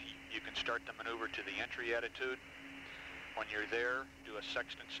 you can start the maneuver to the entry attitude. When you're there, do a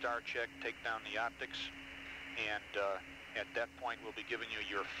sextant star check, take down the optics, and at that point we'll be giving you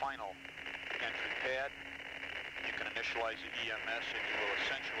your final entry pad. You can initialize the EMS and you will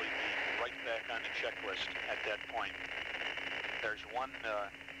essentially be right back on the checklist at that point. There's one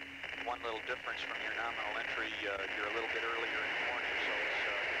little difference from your nominal entry. You're a little bit earlier in the morning, so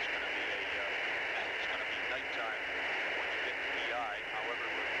it's going to be nighttime when you get to EI. However,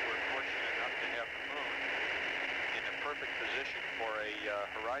 we're fortunate enough to have the moon in the perfect position for a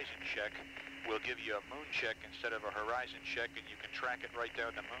horizon check. We'll give you a moon check instead of a horizon check, and you can track it right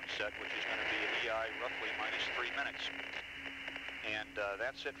down to moon set, which is going to be at EI roughly minus 3 minutes. And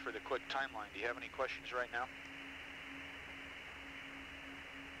that's it for the quick timeline. Do you have any questions right now?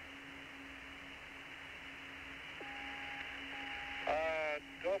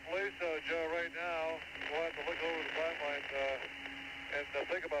 Don't believe so, Joe, right now. We'll have to look over the timeline and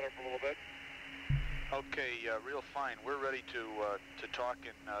think about it for a little bit. Okay, real fine. We're ready to talk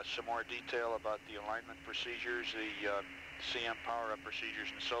in some more detail about the alignment procedures, the CM power-up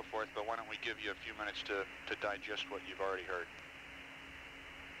procedures, and so forth, but why don't we give you a few minutes to digest what you've already heard.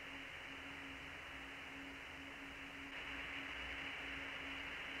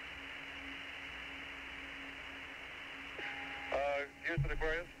 Houston,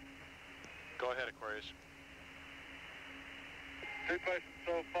 Aquarius. Go ahead, Aquarius. Two questions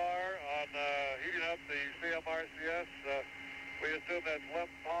so far on heating up the CMRCS. We assume that's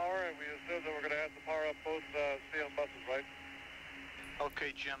LEM power, and we assume that we're going to have to power up both CM buses, right?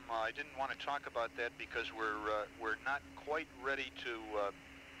 Okay, Jim. I didn't want to talk about that because we're not quite ready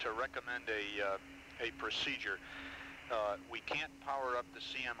to recommend a procedure. We can't power up the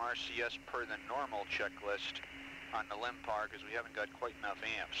CMRCS per the normal checklist on the LEM power because we haven't got quite enough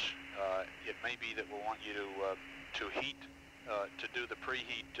amps. It may be that we'll want you to heat, to do the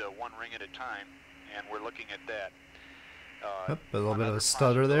preheat one ring at a time, and we're looking at that. a little bit of a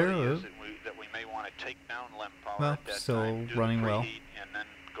stutter there. That we may want to take down LEM power Well, at that still time, do running the well. preheat, and then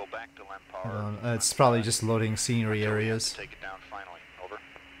go back to LEM power. It's probably just loading scenery until we have areas. to take it down finally. Over.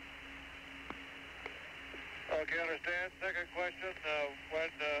 Okay, understand. Second question, when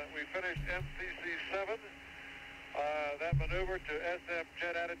we finish MCC 7, that maneuver to SM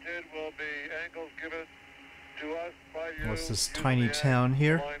jet attitude will be angles given to us by you. What's this using tiny the town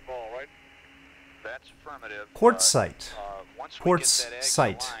here? line ball, right? That's affirmative. Quartzsite. Once we get Quartz that egg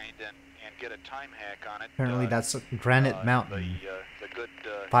site. aligned and get a time hack on it. Apparently that's a granite mountain. The good,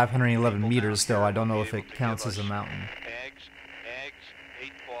 511 people meters down though, here I don't will know be if able it to counts give as a us mountain. Eggs,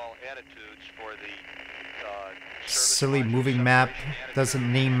 8-ball attitudes for the Silly moving map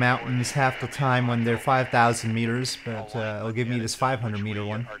doesn't name mountains half the time when they're 5,000 meters, but it'll give me this 500 meter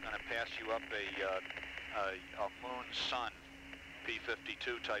one. Are going to pass you up a moon sun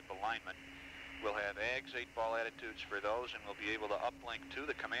P52 type alignment. We'll have eggs, 8-ball attitudes for those, and we'll be able to uplink to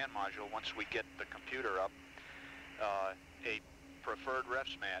the command module once we get the computer up. A preferred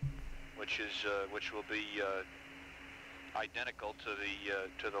refs mat, which will be identical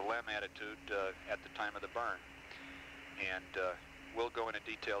to the LEM attitude at the time of the burn, and we'll go into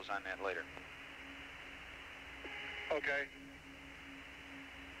details on that later. Okay.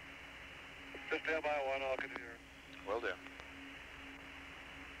 Just stand by one, I'll continue. Will do.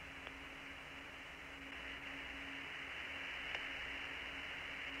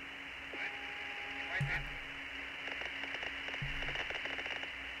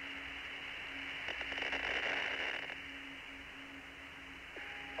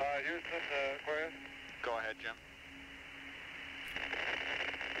 Houston, Aquarius. Go ahead, Jim.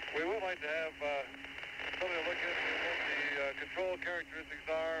 We would like to have somebody to look into what the control characteristics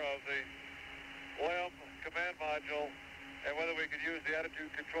are of the LEM command module and whether we could use the attitude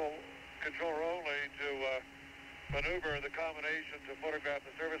controller only to maneuver the combination to photograph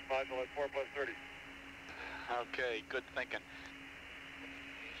the service module at 4+30. Okay, good thinking.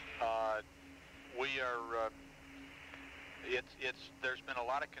 We are. There's been a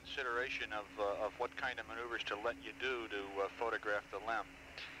lot of consideration of what kind of maneuvers to let you do to photograph the LEM.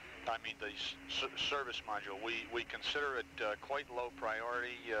 I mean the service module. We consider it quite low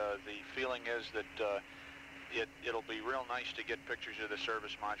priority. The feeling is that it'll be real nice to get pictures of the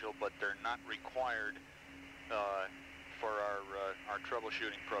service module, but they're not required for our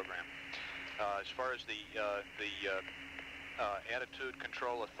troubleshooting program. As far as the attitude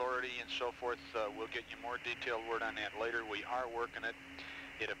control authority and so forth, we'll get you more detailed word on that later. We are working it.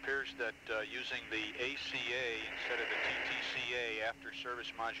 It appears that using the ACA instead of the TTCA after service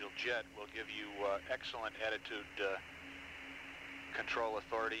module jet will give you excellent attitude control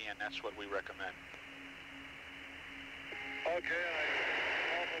authority, and that's what we recommend. Okay,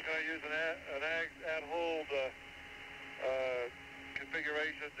 I'm also going to use an at-hold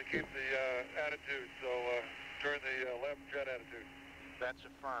configuration to keep the attitude, so turn the left jet attitude. That's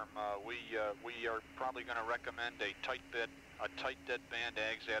affirm. We are probably going to recommend a tight deadband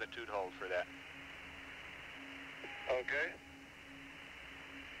AGS attitude hold for that. Okay.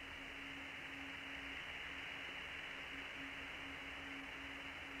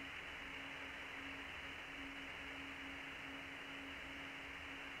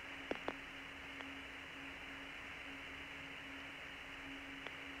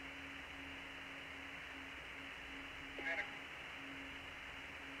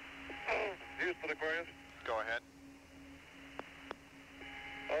 Houston Aquarius. Go ahead.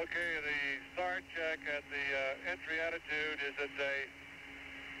 Okay, the start check at the entry attitude, is it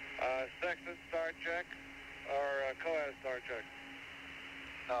a sextant start check or a coas start check?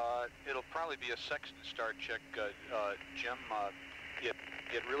 It'll probably be a sextant start check, Jim.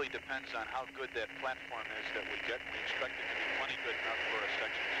 It really depends on how good that platform is that we get. We expect it to be plenty good enough for a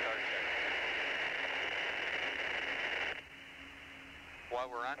sextant start check. While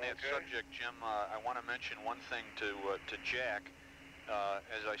we're on that subject, Jim, I want to mention one thing to Jack.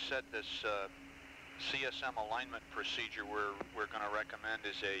 As I said, this CSM alignment procedure we're going to recommend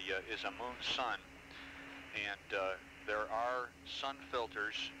is a moon sun, and there are sun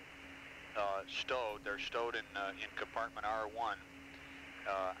filters stowed. They're stowed in compartment R1.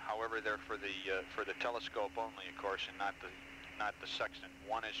 However, they're for the telescope only, of course, and not the sextant.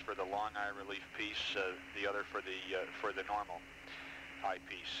 One is for the long eye relief piece, the other for the normal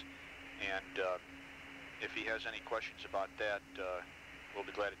eyepiece. And if he has any questions about that, we'll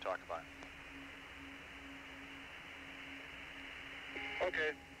be glad to talk about it.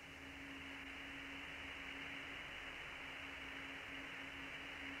 Okay.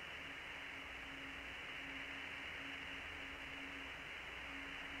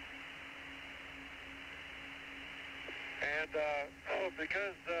 And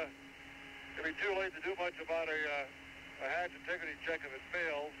because it'd be too late to do much about a hatch integrity check if it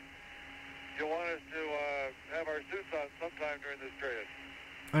fails, you want us to have our suits on sometime during this period.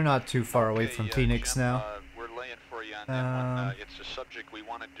 We're not too far away from Phoenix Jim, now. We're laying for you on that one. It's a subject we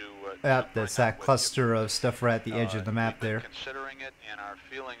want to do. There's that cluster of stuff right at the edge of the map there. Considering it, and our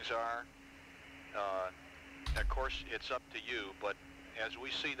feelings are, of course, it's up to you, but as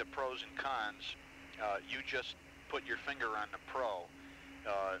we see the pros and cons, you just put your finger on the pro.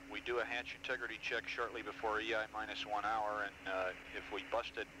 We do a hatch integrity check shortly before EI minus 1 hour, and if we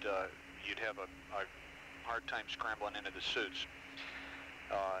busted, you'd have a hard time scrambling into the suits.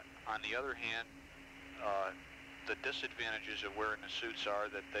 On the other hand, the disadvantages of wearing the suits are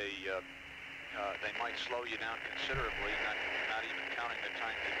that they might slow you down considerably, not even counting the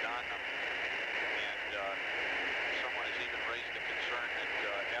time to don them. And someone has even raised the concern that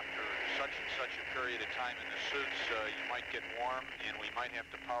after such and such a period of time in the suits, you might get warm, and we might have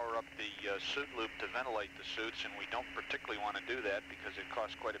to power up the suit loop to ventilate the suits, and we don't particularly want to do that because it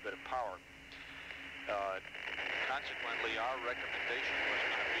costs quite a bit of power. Consequently, our recommendation was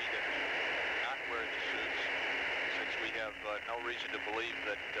going to be that you not wear the suits, since we have no reason to believe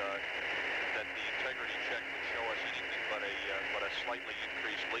that that the integrity check would show us anything but a slightly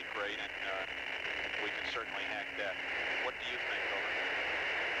increased leak rate, and we can certainly hack that. What do you think, Over?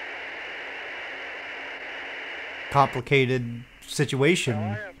 Complicated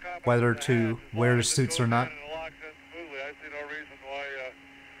situation, whether to wear suits or not. I see no reason why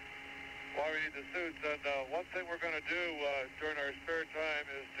we need the suits. And one thing we're going to do during our spare time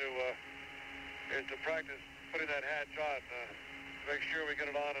is to practice putting that hatch on, to make sure we get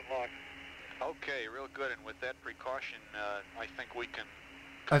it on and locked. Okay, real good. And with that precaution, I think we can.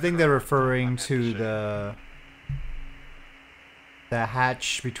 I think they're referring to the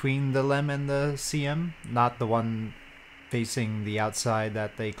hatch between the LEM and the CM, not the one facing the outside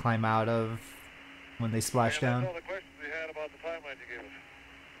that they climb out of when they splash down. That's all the questions we had about the timeline you gave us.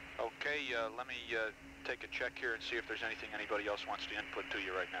 Okay, let me take a check here and see if there's anything anybody else wants to input to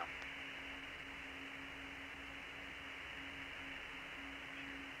you right now.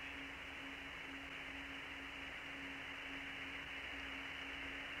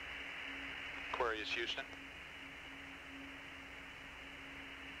 Aquarius, Houston.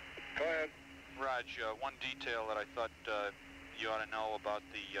 Go ahead. Raj, one detail that I thought you ought to know about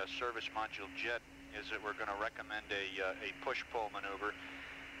the service module jet is that we're going to recommend a push-pull maneuver.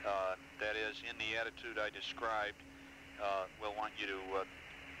 That is, in the attitude I described, we'll want you to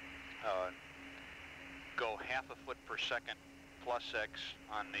go half a foot per second plus X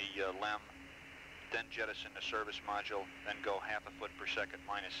on the LEM, then jettison the service module, then go half a foot per second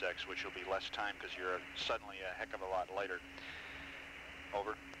minus X, which will be less time because you're suddenly a heck of a lot lighter.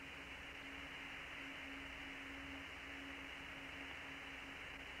 Over.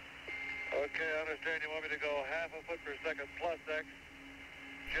 Okay, I understand you want me to go half a foot per second plus X,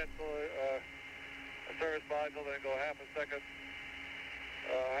 jet a service module, then go half a foot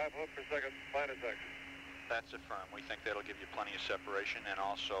per second minus X. That's affirmed. We think that'll give you plenty of separation, and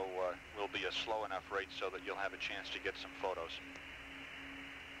also will be a slow enough rate so that you'll have a chance to get some photos.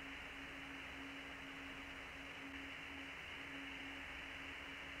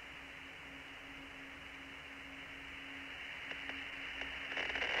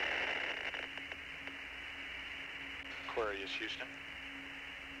 Aquarius, Houston.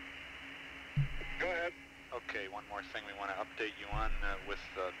 Go ahead. Okay, one more thing we want to update you on with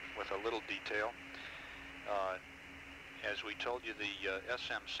a little detail. As we told you, the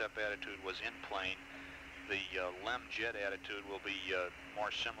SM SEP attitude was in plane. The LEM jet attitude will be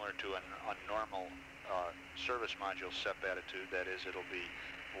more similar to a normal service module SEP attitude. That is, it'll be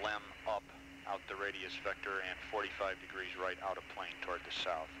LEM up out the radius vector and 45 degrees right out of plane toward the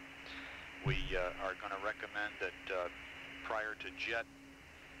south. We are going to recommend that prior to jet,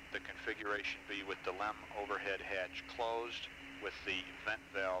 the configuration be with the LEM overhead hatch closed, with the vent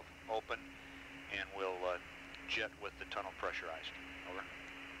valve open, and we'll jet with the tunnel pressurized. Over.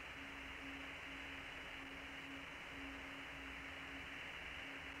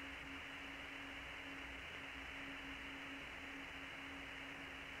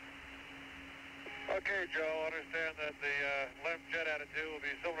 Okay, Joe, understand that the LEM jet attitude will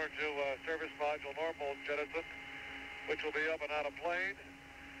be similar to service module normal jettison, which will be up and out of plane.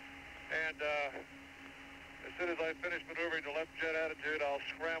 And as soon as I finish maneuvering the LEM jet attitude, I'll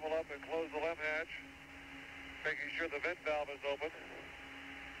scramble up and close the LEM hatch, making sure the vent valve is open.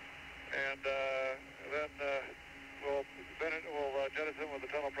 And then we'll jettison with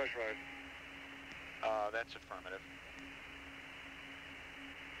the tunnel pressurized. That's affirmative.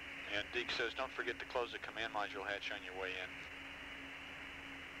 And Deke says, don't forget to close the command module hatch on your way in.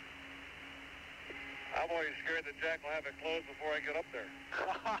 I'm always scared that Jack will have it closed before I get up there.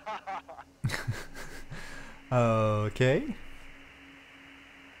 Okay.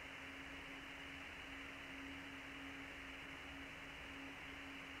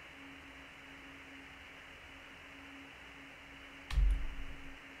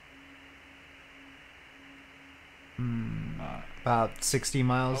 About 60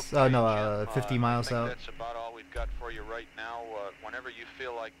 miles. Okay, oh no, Jim, 50 miles I think out. that's about all we've got for you right now. Whenever you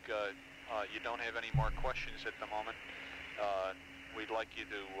feel like you don't have any more questions at the moment, we'd like you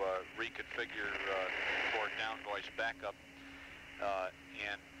to reconfigure for down voice backup,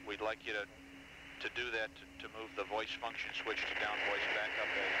 and we'd like you to do that to move the voice function switch to down voice backup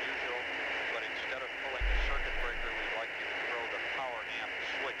as usual. But instead of pulling the circuit breaker, we'd like you to throw the power amp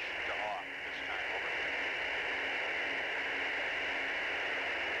switch to off this time. Over.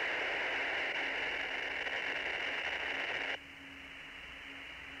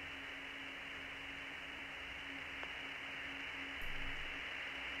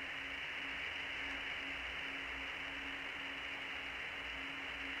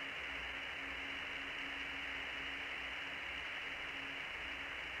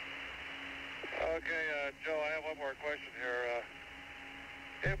 Okay, Joe, I have one more question here.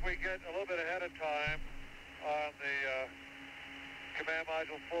 If we get a little bit ahead of time on the command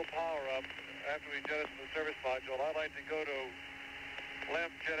module full power up after we jettison the service module, I'd like to go to LEM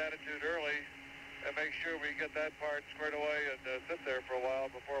jet attitude early and make sure we get that part squared away and sit there for a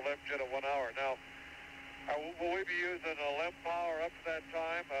while before LEM jet at 1 hour. Now, will we be using a LEM power up to that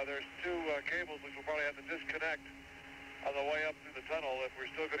time? There's two cables which we'll probably have to disconnect on the way up through the tunnel if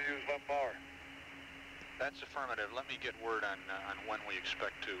we're still going to use LEM power. That's affirmative. Let me get word on when we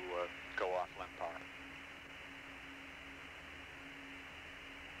expect to go off LEM power.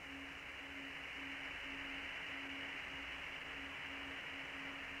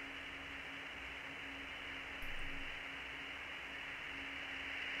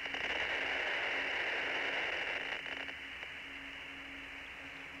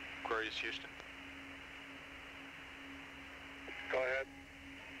 Aquarius, Houston. Go ahead.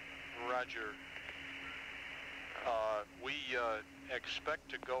 Roger. We expect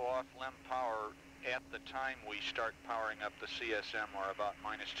to go off LEM power at the time we start powering up the CSM, or about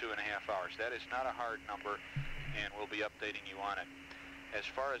 -2.5 hours. That is not a hard number, and we'll be updating you on it. As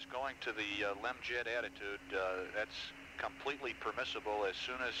far as going to the LEM jet attitude, that's completely permissible. As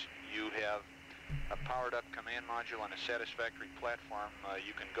soon as you have a powered up command module and a satisfactory platform,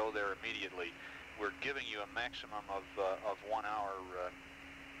 you can go there immediately. We're giving you a maximum of 1 hour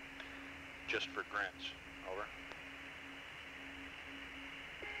just for grins. Over.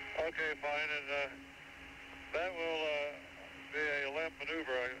 Okay, fine, and that will be a LEM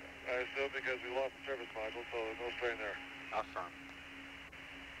maneuver, I assume, because we lost the service module, so there's no strain there. Affirm.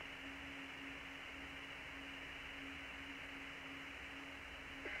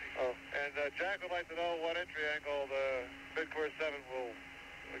 Oh, and Jack would like to know what entry angle the Midcourse 7 will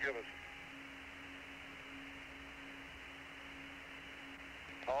give us.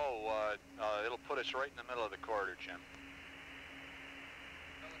 Oh, it'll put us right in the middle of the corridor, Jim.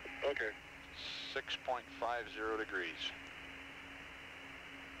 Okay. 6.50 degrees.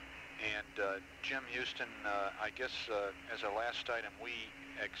 And Jim Houston, I guess as a last item, we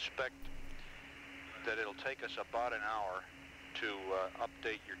expect that it'll take us about an hour to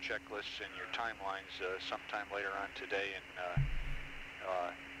update your checklists and your timelines sometime later on today, and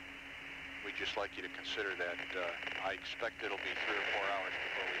we'd just like you to consider that. I expect it'll be 3 or 4 hours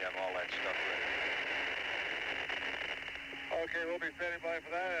before we have all that stuff ready. Okay, we'll be standing by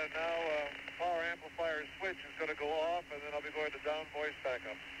for that, and now power amplifier switch is going to go off, and then I'll be going to down voice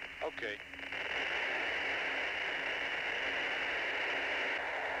backup. Okay.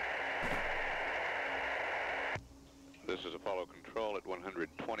 This is Apollo Control at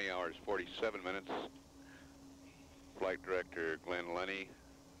 120 hours 47 minutes. Flight Director Glenn Lenny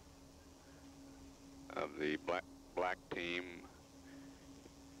of the Black Team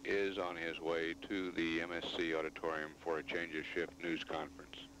is on his way to the MSC auditorium for a change of shift news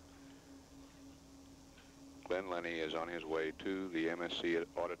conference. Glenn Lenny is on his way to the MSC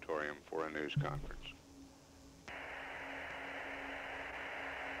auditorium for a news conference.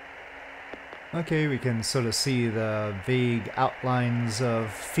 Okay, we can sort of see the vague outlines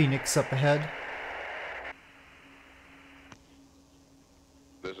of Phoenix up ahead.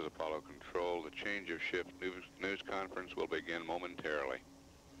 This is Apollo Control. The change of shift news conference will begin momentarily.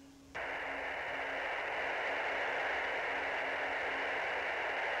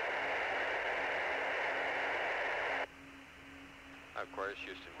 Aquarius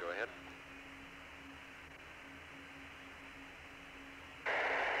Houston, go ahead.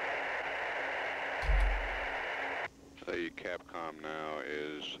 The Capcom now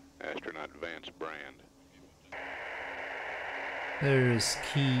is astronaut Vance Brand. There's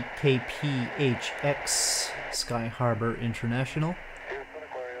KPHX Sky Harbor International. Houston,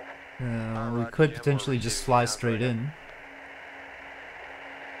 Aquarius. We could potentially just fly straight in.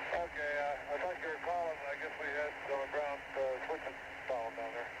 Okay, I thought you were calling. I guess we had some ground switching problem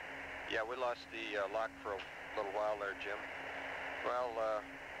down there. Yeah, we lost the lock for a little while there, Jim. Well,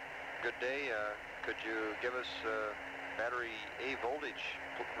 good day. Could you give us battery A voltage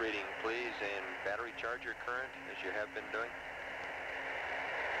reading, please, and battery charger current, as you have been doing?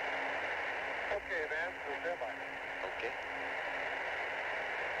 Okay, Vance, stand by. Okay.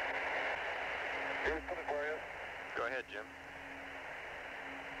 Houston, Aquarius. Go ahead, Jim.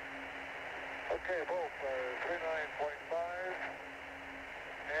 Okay, both are 39.5,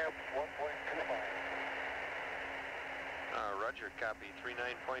 amps 1.25. Roger, copy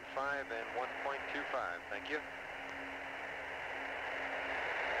 39.5 and 1.25. Thank you.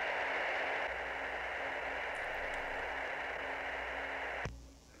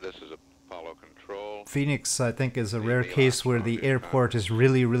 This is Apollo Control. Phoenix, I think, is a rare case where the airport is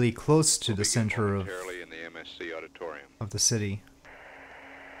really, really close to the center of Momentarily in the MSC auditorium. the city.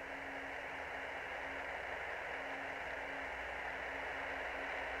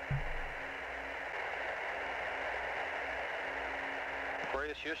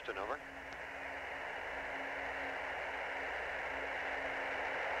 Aquarius Houston, over.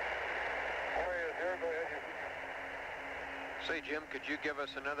 Aquarius here, go ahead, Houston. Say, Jim, could you give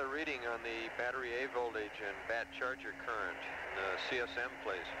us another reading on the battery A voltage and bat charger current in the CSM,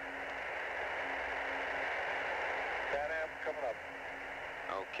 please? That amp coming up.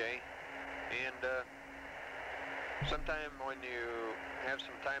 Okay. And sometime when you have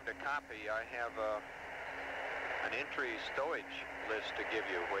some time to copy, I have an entry stowage list to give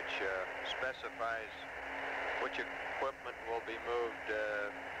you, which specifies which equipment will be moved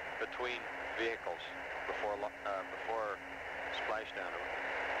between vehicles before splashdown.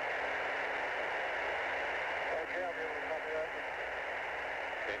 Okay, I'll be able to copy that.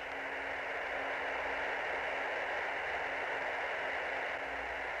 Okay.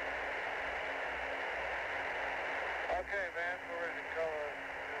 Okay, man, we're ready to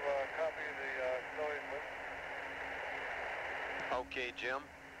copy the stowage list. Okay, Jim.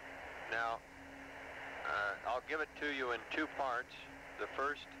 Now, I'll give it to you in two parts. The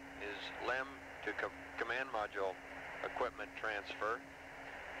first is LEM to command module equipment transfer.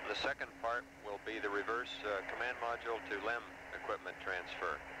 The second part will be the reverse command module to LEM equipment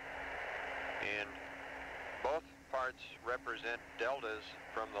transfer. And both parts represent deltas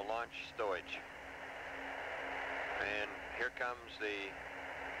from the launch stowage. And here comes the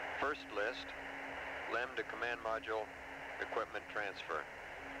first list, LEM to command module equipment transfer.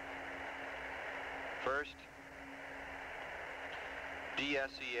 First,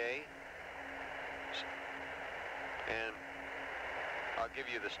 DSEA, and I'll give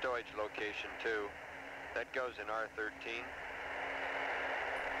you the stowage location too. That goes in R13.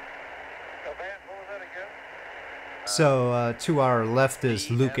 Van, what was that again? So to our left is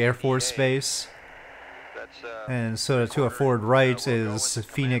Luke Air Force DSEA. Base, That's and so to our forward right is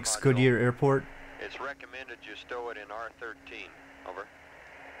Phoenix Goodyear Airport. It's recommended you stow it in R13. Over.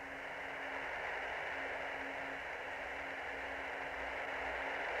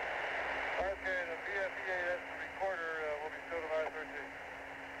 Okay, the VFEAS recorder will be stowed in R13.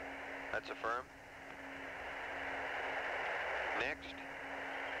 That's affirmed. Next,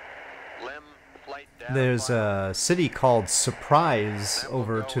 LEM flight data There's file. a city called Surprise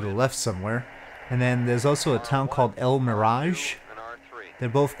over to the left somewhere, and then there's also a town called El Mirage. and R3. They're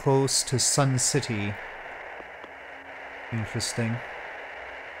both close to Sun City. Interesting.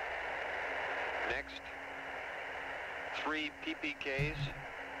 Next, 3 PPKs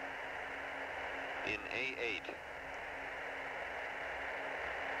in A8.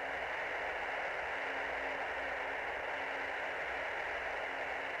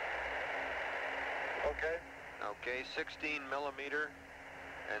 Okay. Okay, 16 millimeter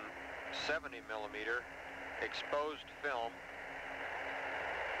and 70 millimeter exposed film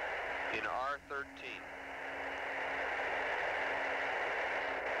in R13.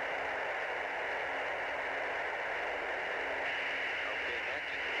 Okay,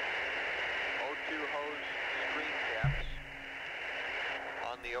 next, O2 hose screen caps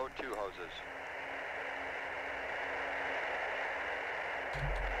on the O2 hoses.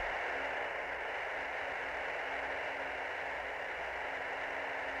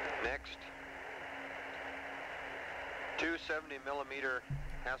 Next, 2 70 millimeter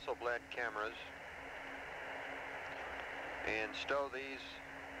Hasselblad cameras, and stow these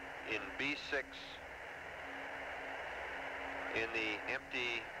in B6 in the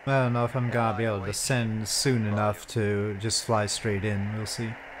empty. I don't know if I'm gonna be able to descend soon enough to just fly straight in. We'll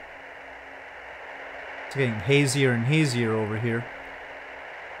see. It's getting hazier and hazier over here.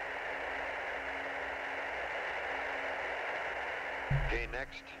 Okay,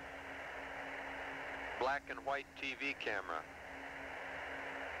 next, black and white TV camera.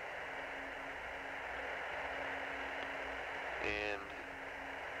 And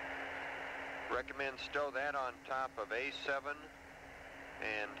recommend stow that on top of A7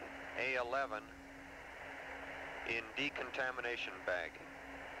 and A11 in decontamination bag.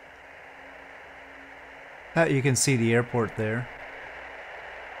 You can see the airport there.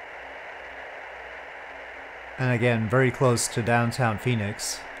 And again, very close to downtown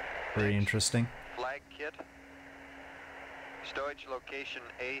Phoenix. Very interesting. Flag kit, stowage location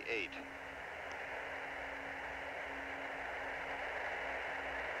A8.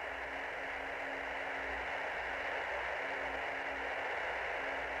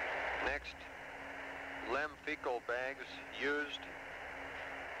 Next, LEM fecal bags used,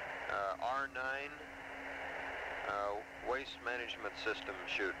 R9 waste management system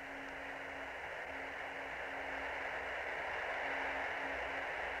chute.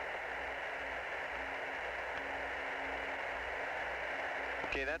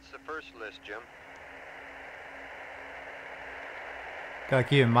 Okay, that's the first list, Jim. Gotta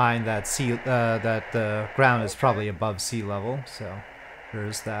keep in mind that the ground is probably above sea level, so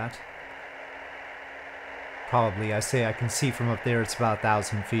there's that. Probably, I say I can see from up there, it's about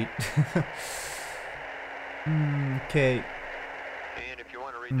 1,000 feet. Okay, And if you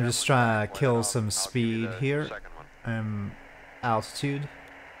want to read I'm that just one trying back, to kill I'll some give you speed the here. second one. Altitude.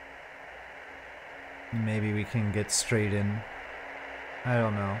 Maybe we can get straight in. I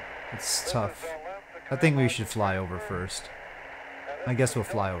don't know. It's tough. I think we should fly over first. I guess we'll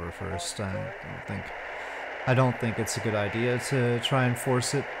fly over first. I don't think it's a good idea to try and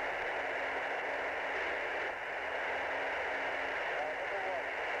force it.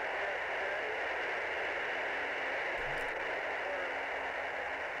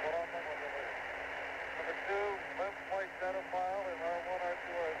 Number 2, LEM flight data file in R1, R2,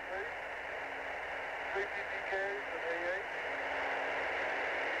 R3. 3 PPKs and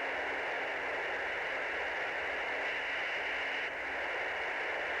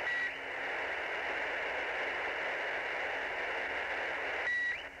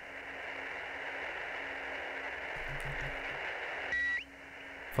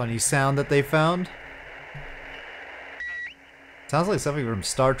Funny sound that they found. Sounds like something from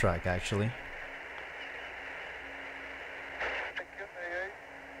Star Trek, actually. Get the 8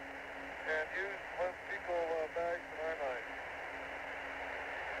 and use less people bags than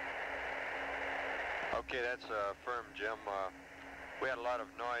R9. Okay, that's firm, Jim. We had a lot of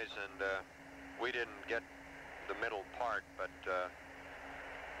noise and we didn't get the middle part, but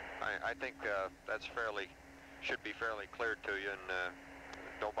I think that's should be fairly clear to you, and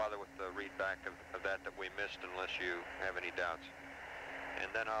don't bother with the read back of that we missed unless you have any doubts. And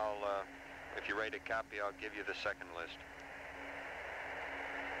then I'll, if you're ready to copy, I'll give you the second list.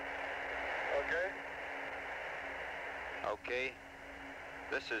 Okay. Okay.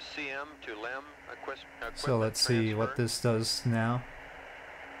 This is CM to LEM equipment. So let's see what transfer. this does now.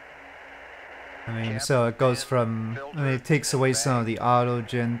 I mean, Cabin so it goes fan, from, I mean, it takes filter, away and some of the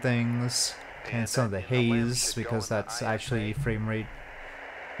auto-gen things and And some of the that in the LEM haze, should go because in the that's actually ISA. frame rate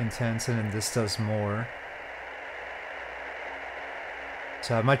intense, and then this does more.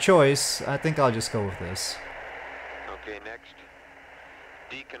 So I have my choice. I think I'll just go with this. Okay, next.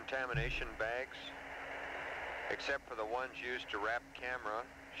 Decontamination bags, except for the ones used to wrap camera,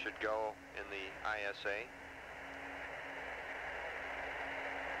 should go in the ISA.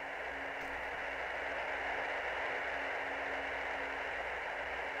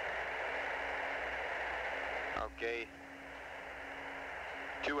 Okay.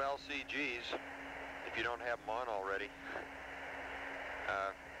 2 LCGs, if you don't have them on already,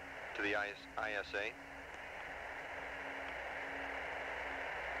 to the ISA.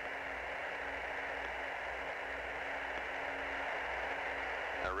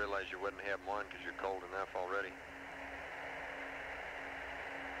 I realize you wouldn't have them on because you're cold enough already.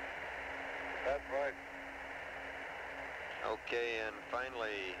 That's right. Okay, and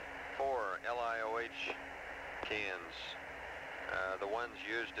finally, 4 LIOH cans, the ones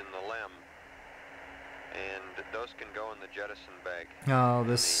used in the LEM, and those can go in the jettison bag. Oh,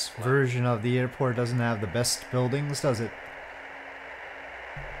 this version of the airport doesn't have the best buildings, does it?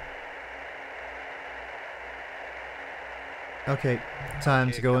 Okay, time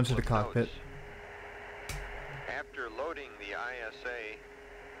Okay, to a go couple into the of cockpit. notes. After loading the ISA,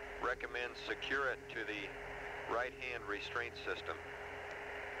 recommend secure it to the right-hand restraint system.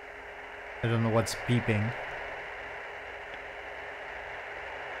 I don't know what's beeping.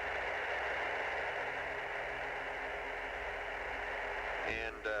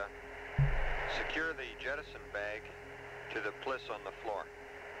 And secure the jettison bag to the pliss on the floor.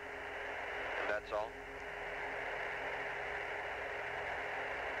 And that's all.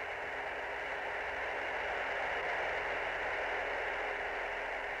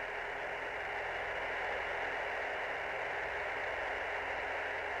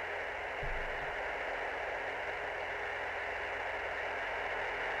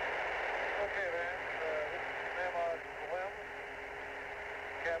 Okay, man. This is Mammoth LEM.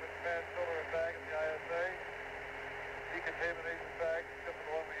 Cabin fan filter and bag in the ISA. Decontamination bag, except for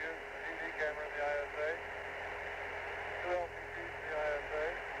the one we use for the DV camera in the ISA. 2 LPGs in the ISA.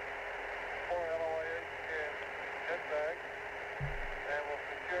 4 LOIH can jet bags. And we'll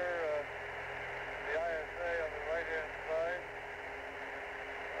secure the ISA on the right-hand side,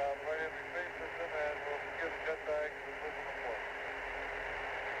 the right-hand restraint system, and we'll secure the jet bag to the pliss on the floor.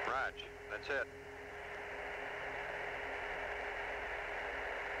 Raj, that's it.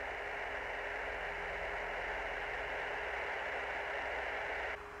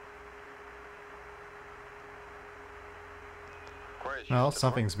 Aquarius, Well, use the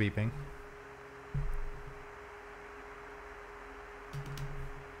something's beeping.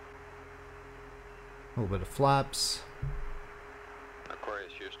 A little bit of flaps.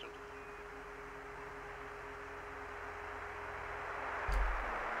 Aquarius, Houston.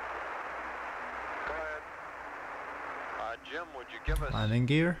 Go ahead. Jim, would you give us Landing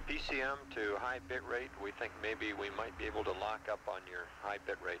gear. PCM to high bit rate? We think maybe we might be able to lock up on your high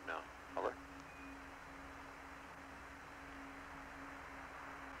bit rate now. Over.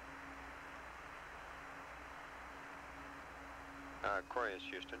 Aquarius,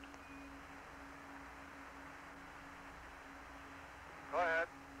 Houston. Go ahead.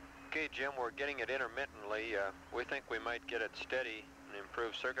 Okay, Jim, we're getting it intermittently. We think we might get it steady and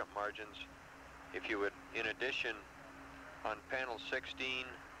improve circuit margins if you would, in addition, on panel 16,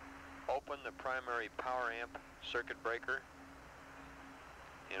 open the primary power amp circuit breaker.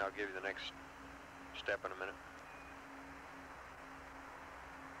 And I'll give you the next step in a minute.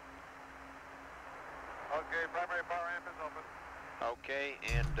 Okay, primary power amp is open. Okay,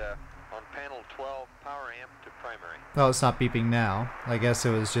 and on panel 12, power amp to primary. Oh, it's not beeping now. I guess it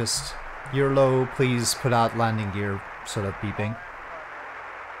was just, you're low, please put out landing gear sort of beeping.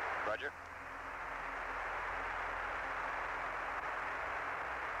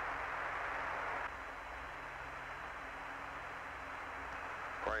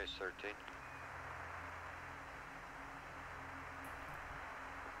 Aquarius 13.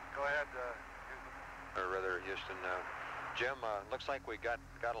 Go ahead, Houston. Or rather, Houston. Jim, looks like we got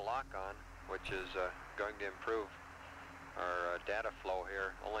a lock on, which is going to improve our data flow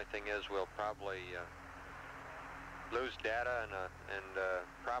here. Only thing is, we'll probably lose data and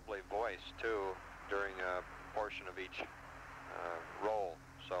probably voice too during a portion of each roll.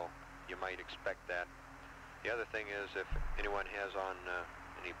 So you might expect that. The other thing is, if anyone has on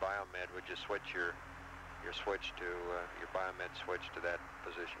any biomed, would you switch your switch to your biomed switch to that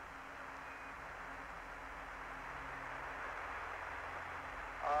position?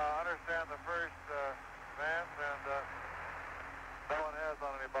 Understand the first, Vance, and no one has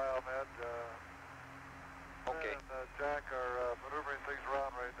on any biomed. Okay. And Jack are maneuvering things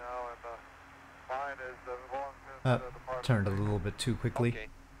around right now, and mine is long since departed. Turned a little bit too quickly. Okay.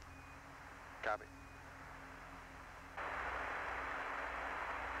 Copy.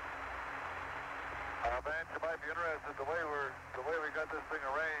 Vance, you might be interested the way we got this thing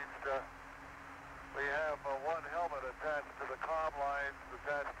arranged. We have one helmet attached to the comm lines,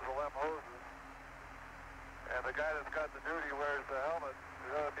 attached to the LEM hoses, and the guy that's got the duty wears the helmet.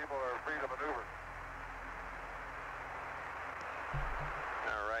 The other people are free to maneuver.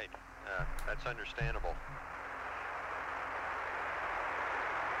 All right. That's understandable.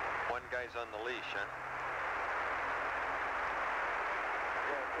 One guy's on the leash, huh?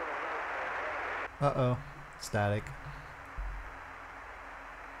 Uh-oh. Static.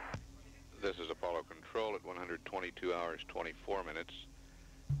 This is Apollo Control at 122 hours 24 minutes.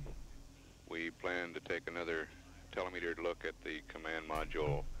 We plan to take another telemetered look at the command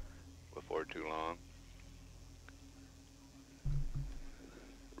module before too long.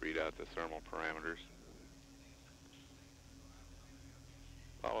 Read out the thermal parameters.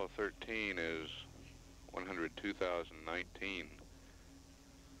 Apollo 13 is 102,019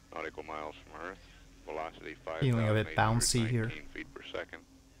 nautical miles from Earth. Velocity Feeling a bit bouncy here. 5,819 feet per second.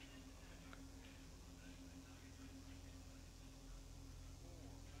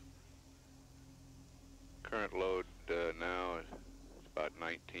 Current load now is about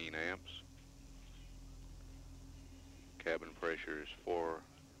 19 amps. Cabin pressure is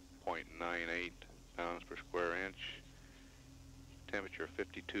 4.98 pounds per square inch. Temperature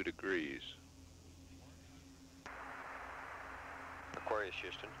 52 degrees. Aquarius,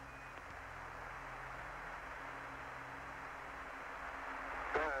 Houston.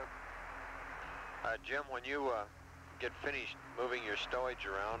 Jim, when you get finished moving your stowage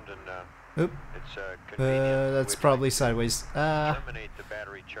around and Oop. it's convenient, That's we'd probably like to sideways. terminate the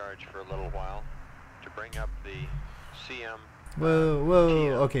battery charge for a little while to bring up the CM. Whoa, whoa.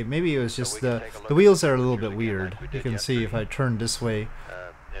 GM, Okay, maybe it was so just we can the take a look the at wheels the are a little bit temperatures again weird. like we You did can see if I yesterday. turn this way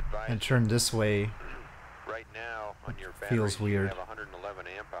Advise and turn this way. right now on your batteries, Feels weird. You have 111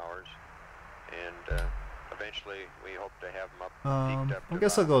 amp hours, and eventually we hope to have them up peaked up to I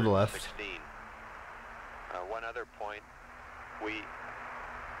guess I'll about go to left. 116. One other point, we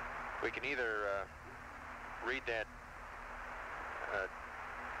can either read that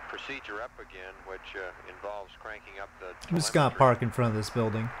procedure up again, which involves cranking up the I'm just gonna telemetry, park in front of this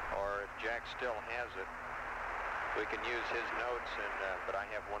building. or if Jack still has it, we can use his notes, and but I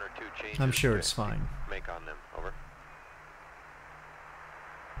have one or two changes I'm sure to it's fine. make on them. Over.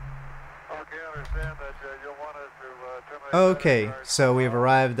 Okay, I understand that you'll want us to terminate. Okay, battery charge so we have now.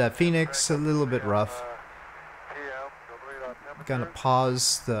 arrived at Phoenix. A little bit rough. PM, you'll read on Gonna temperatures.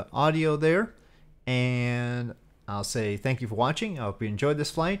 pause the audio there, and I'll say thank you for watching. I hope you enjoyed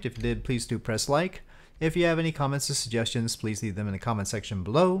this flight. If you did, please do press like. If you have any comments or suggestions, please leave them in the comment section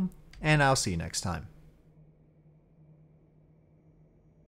below, and I'll see you next time.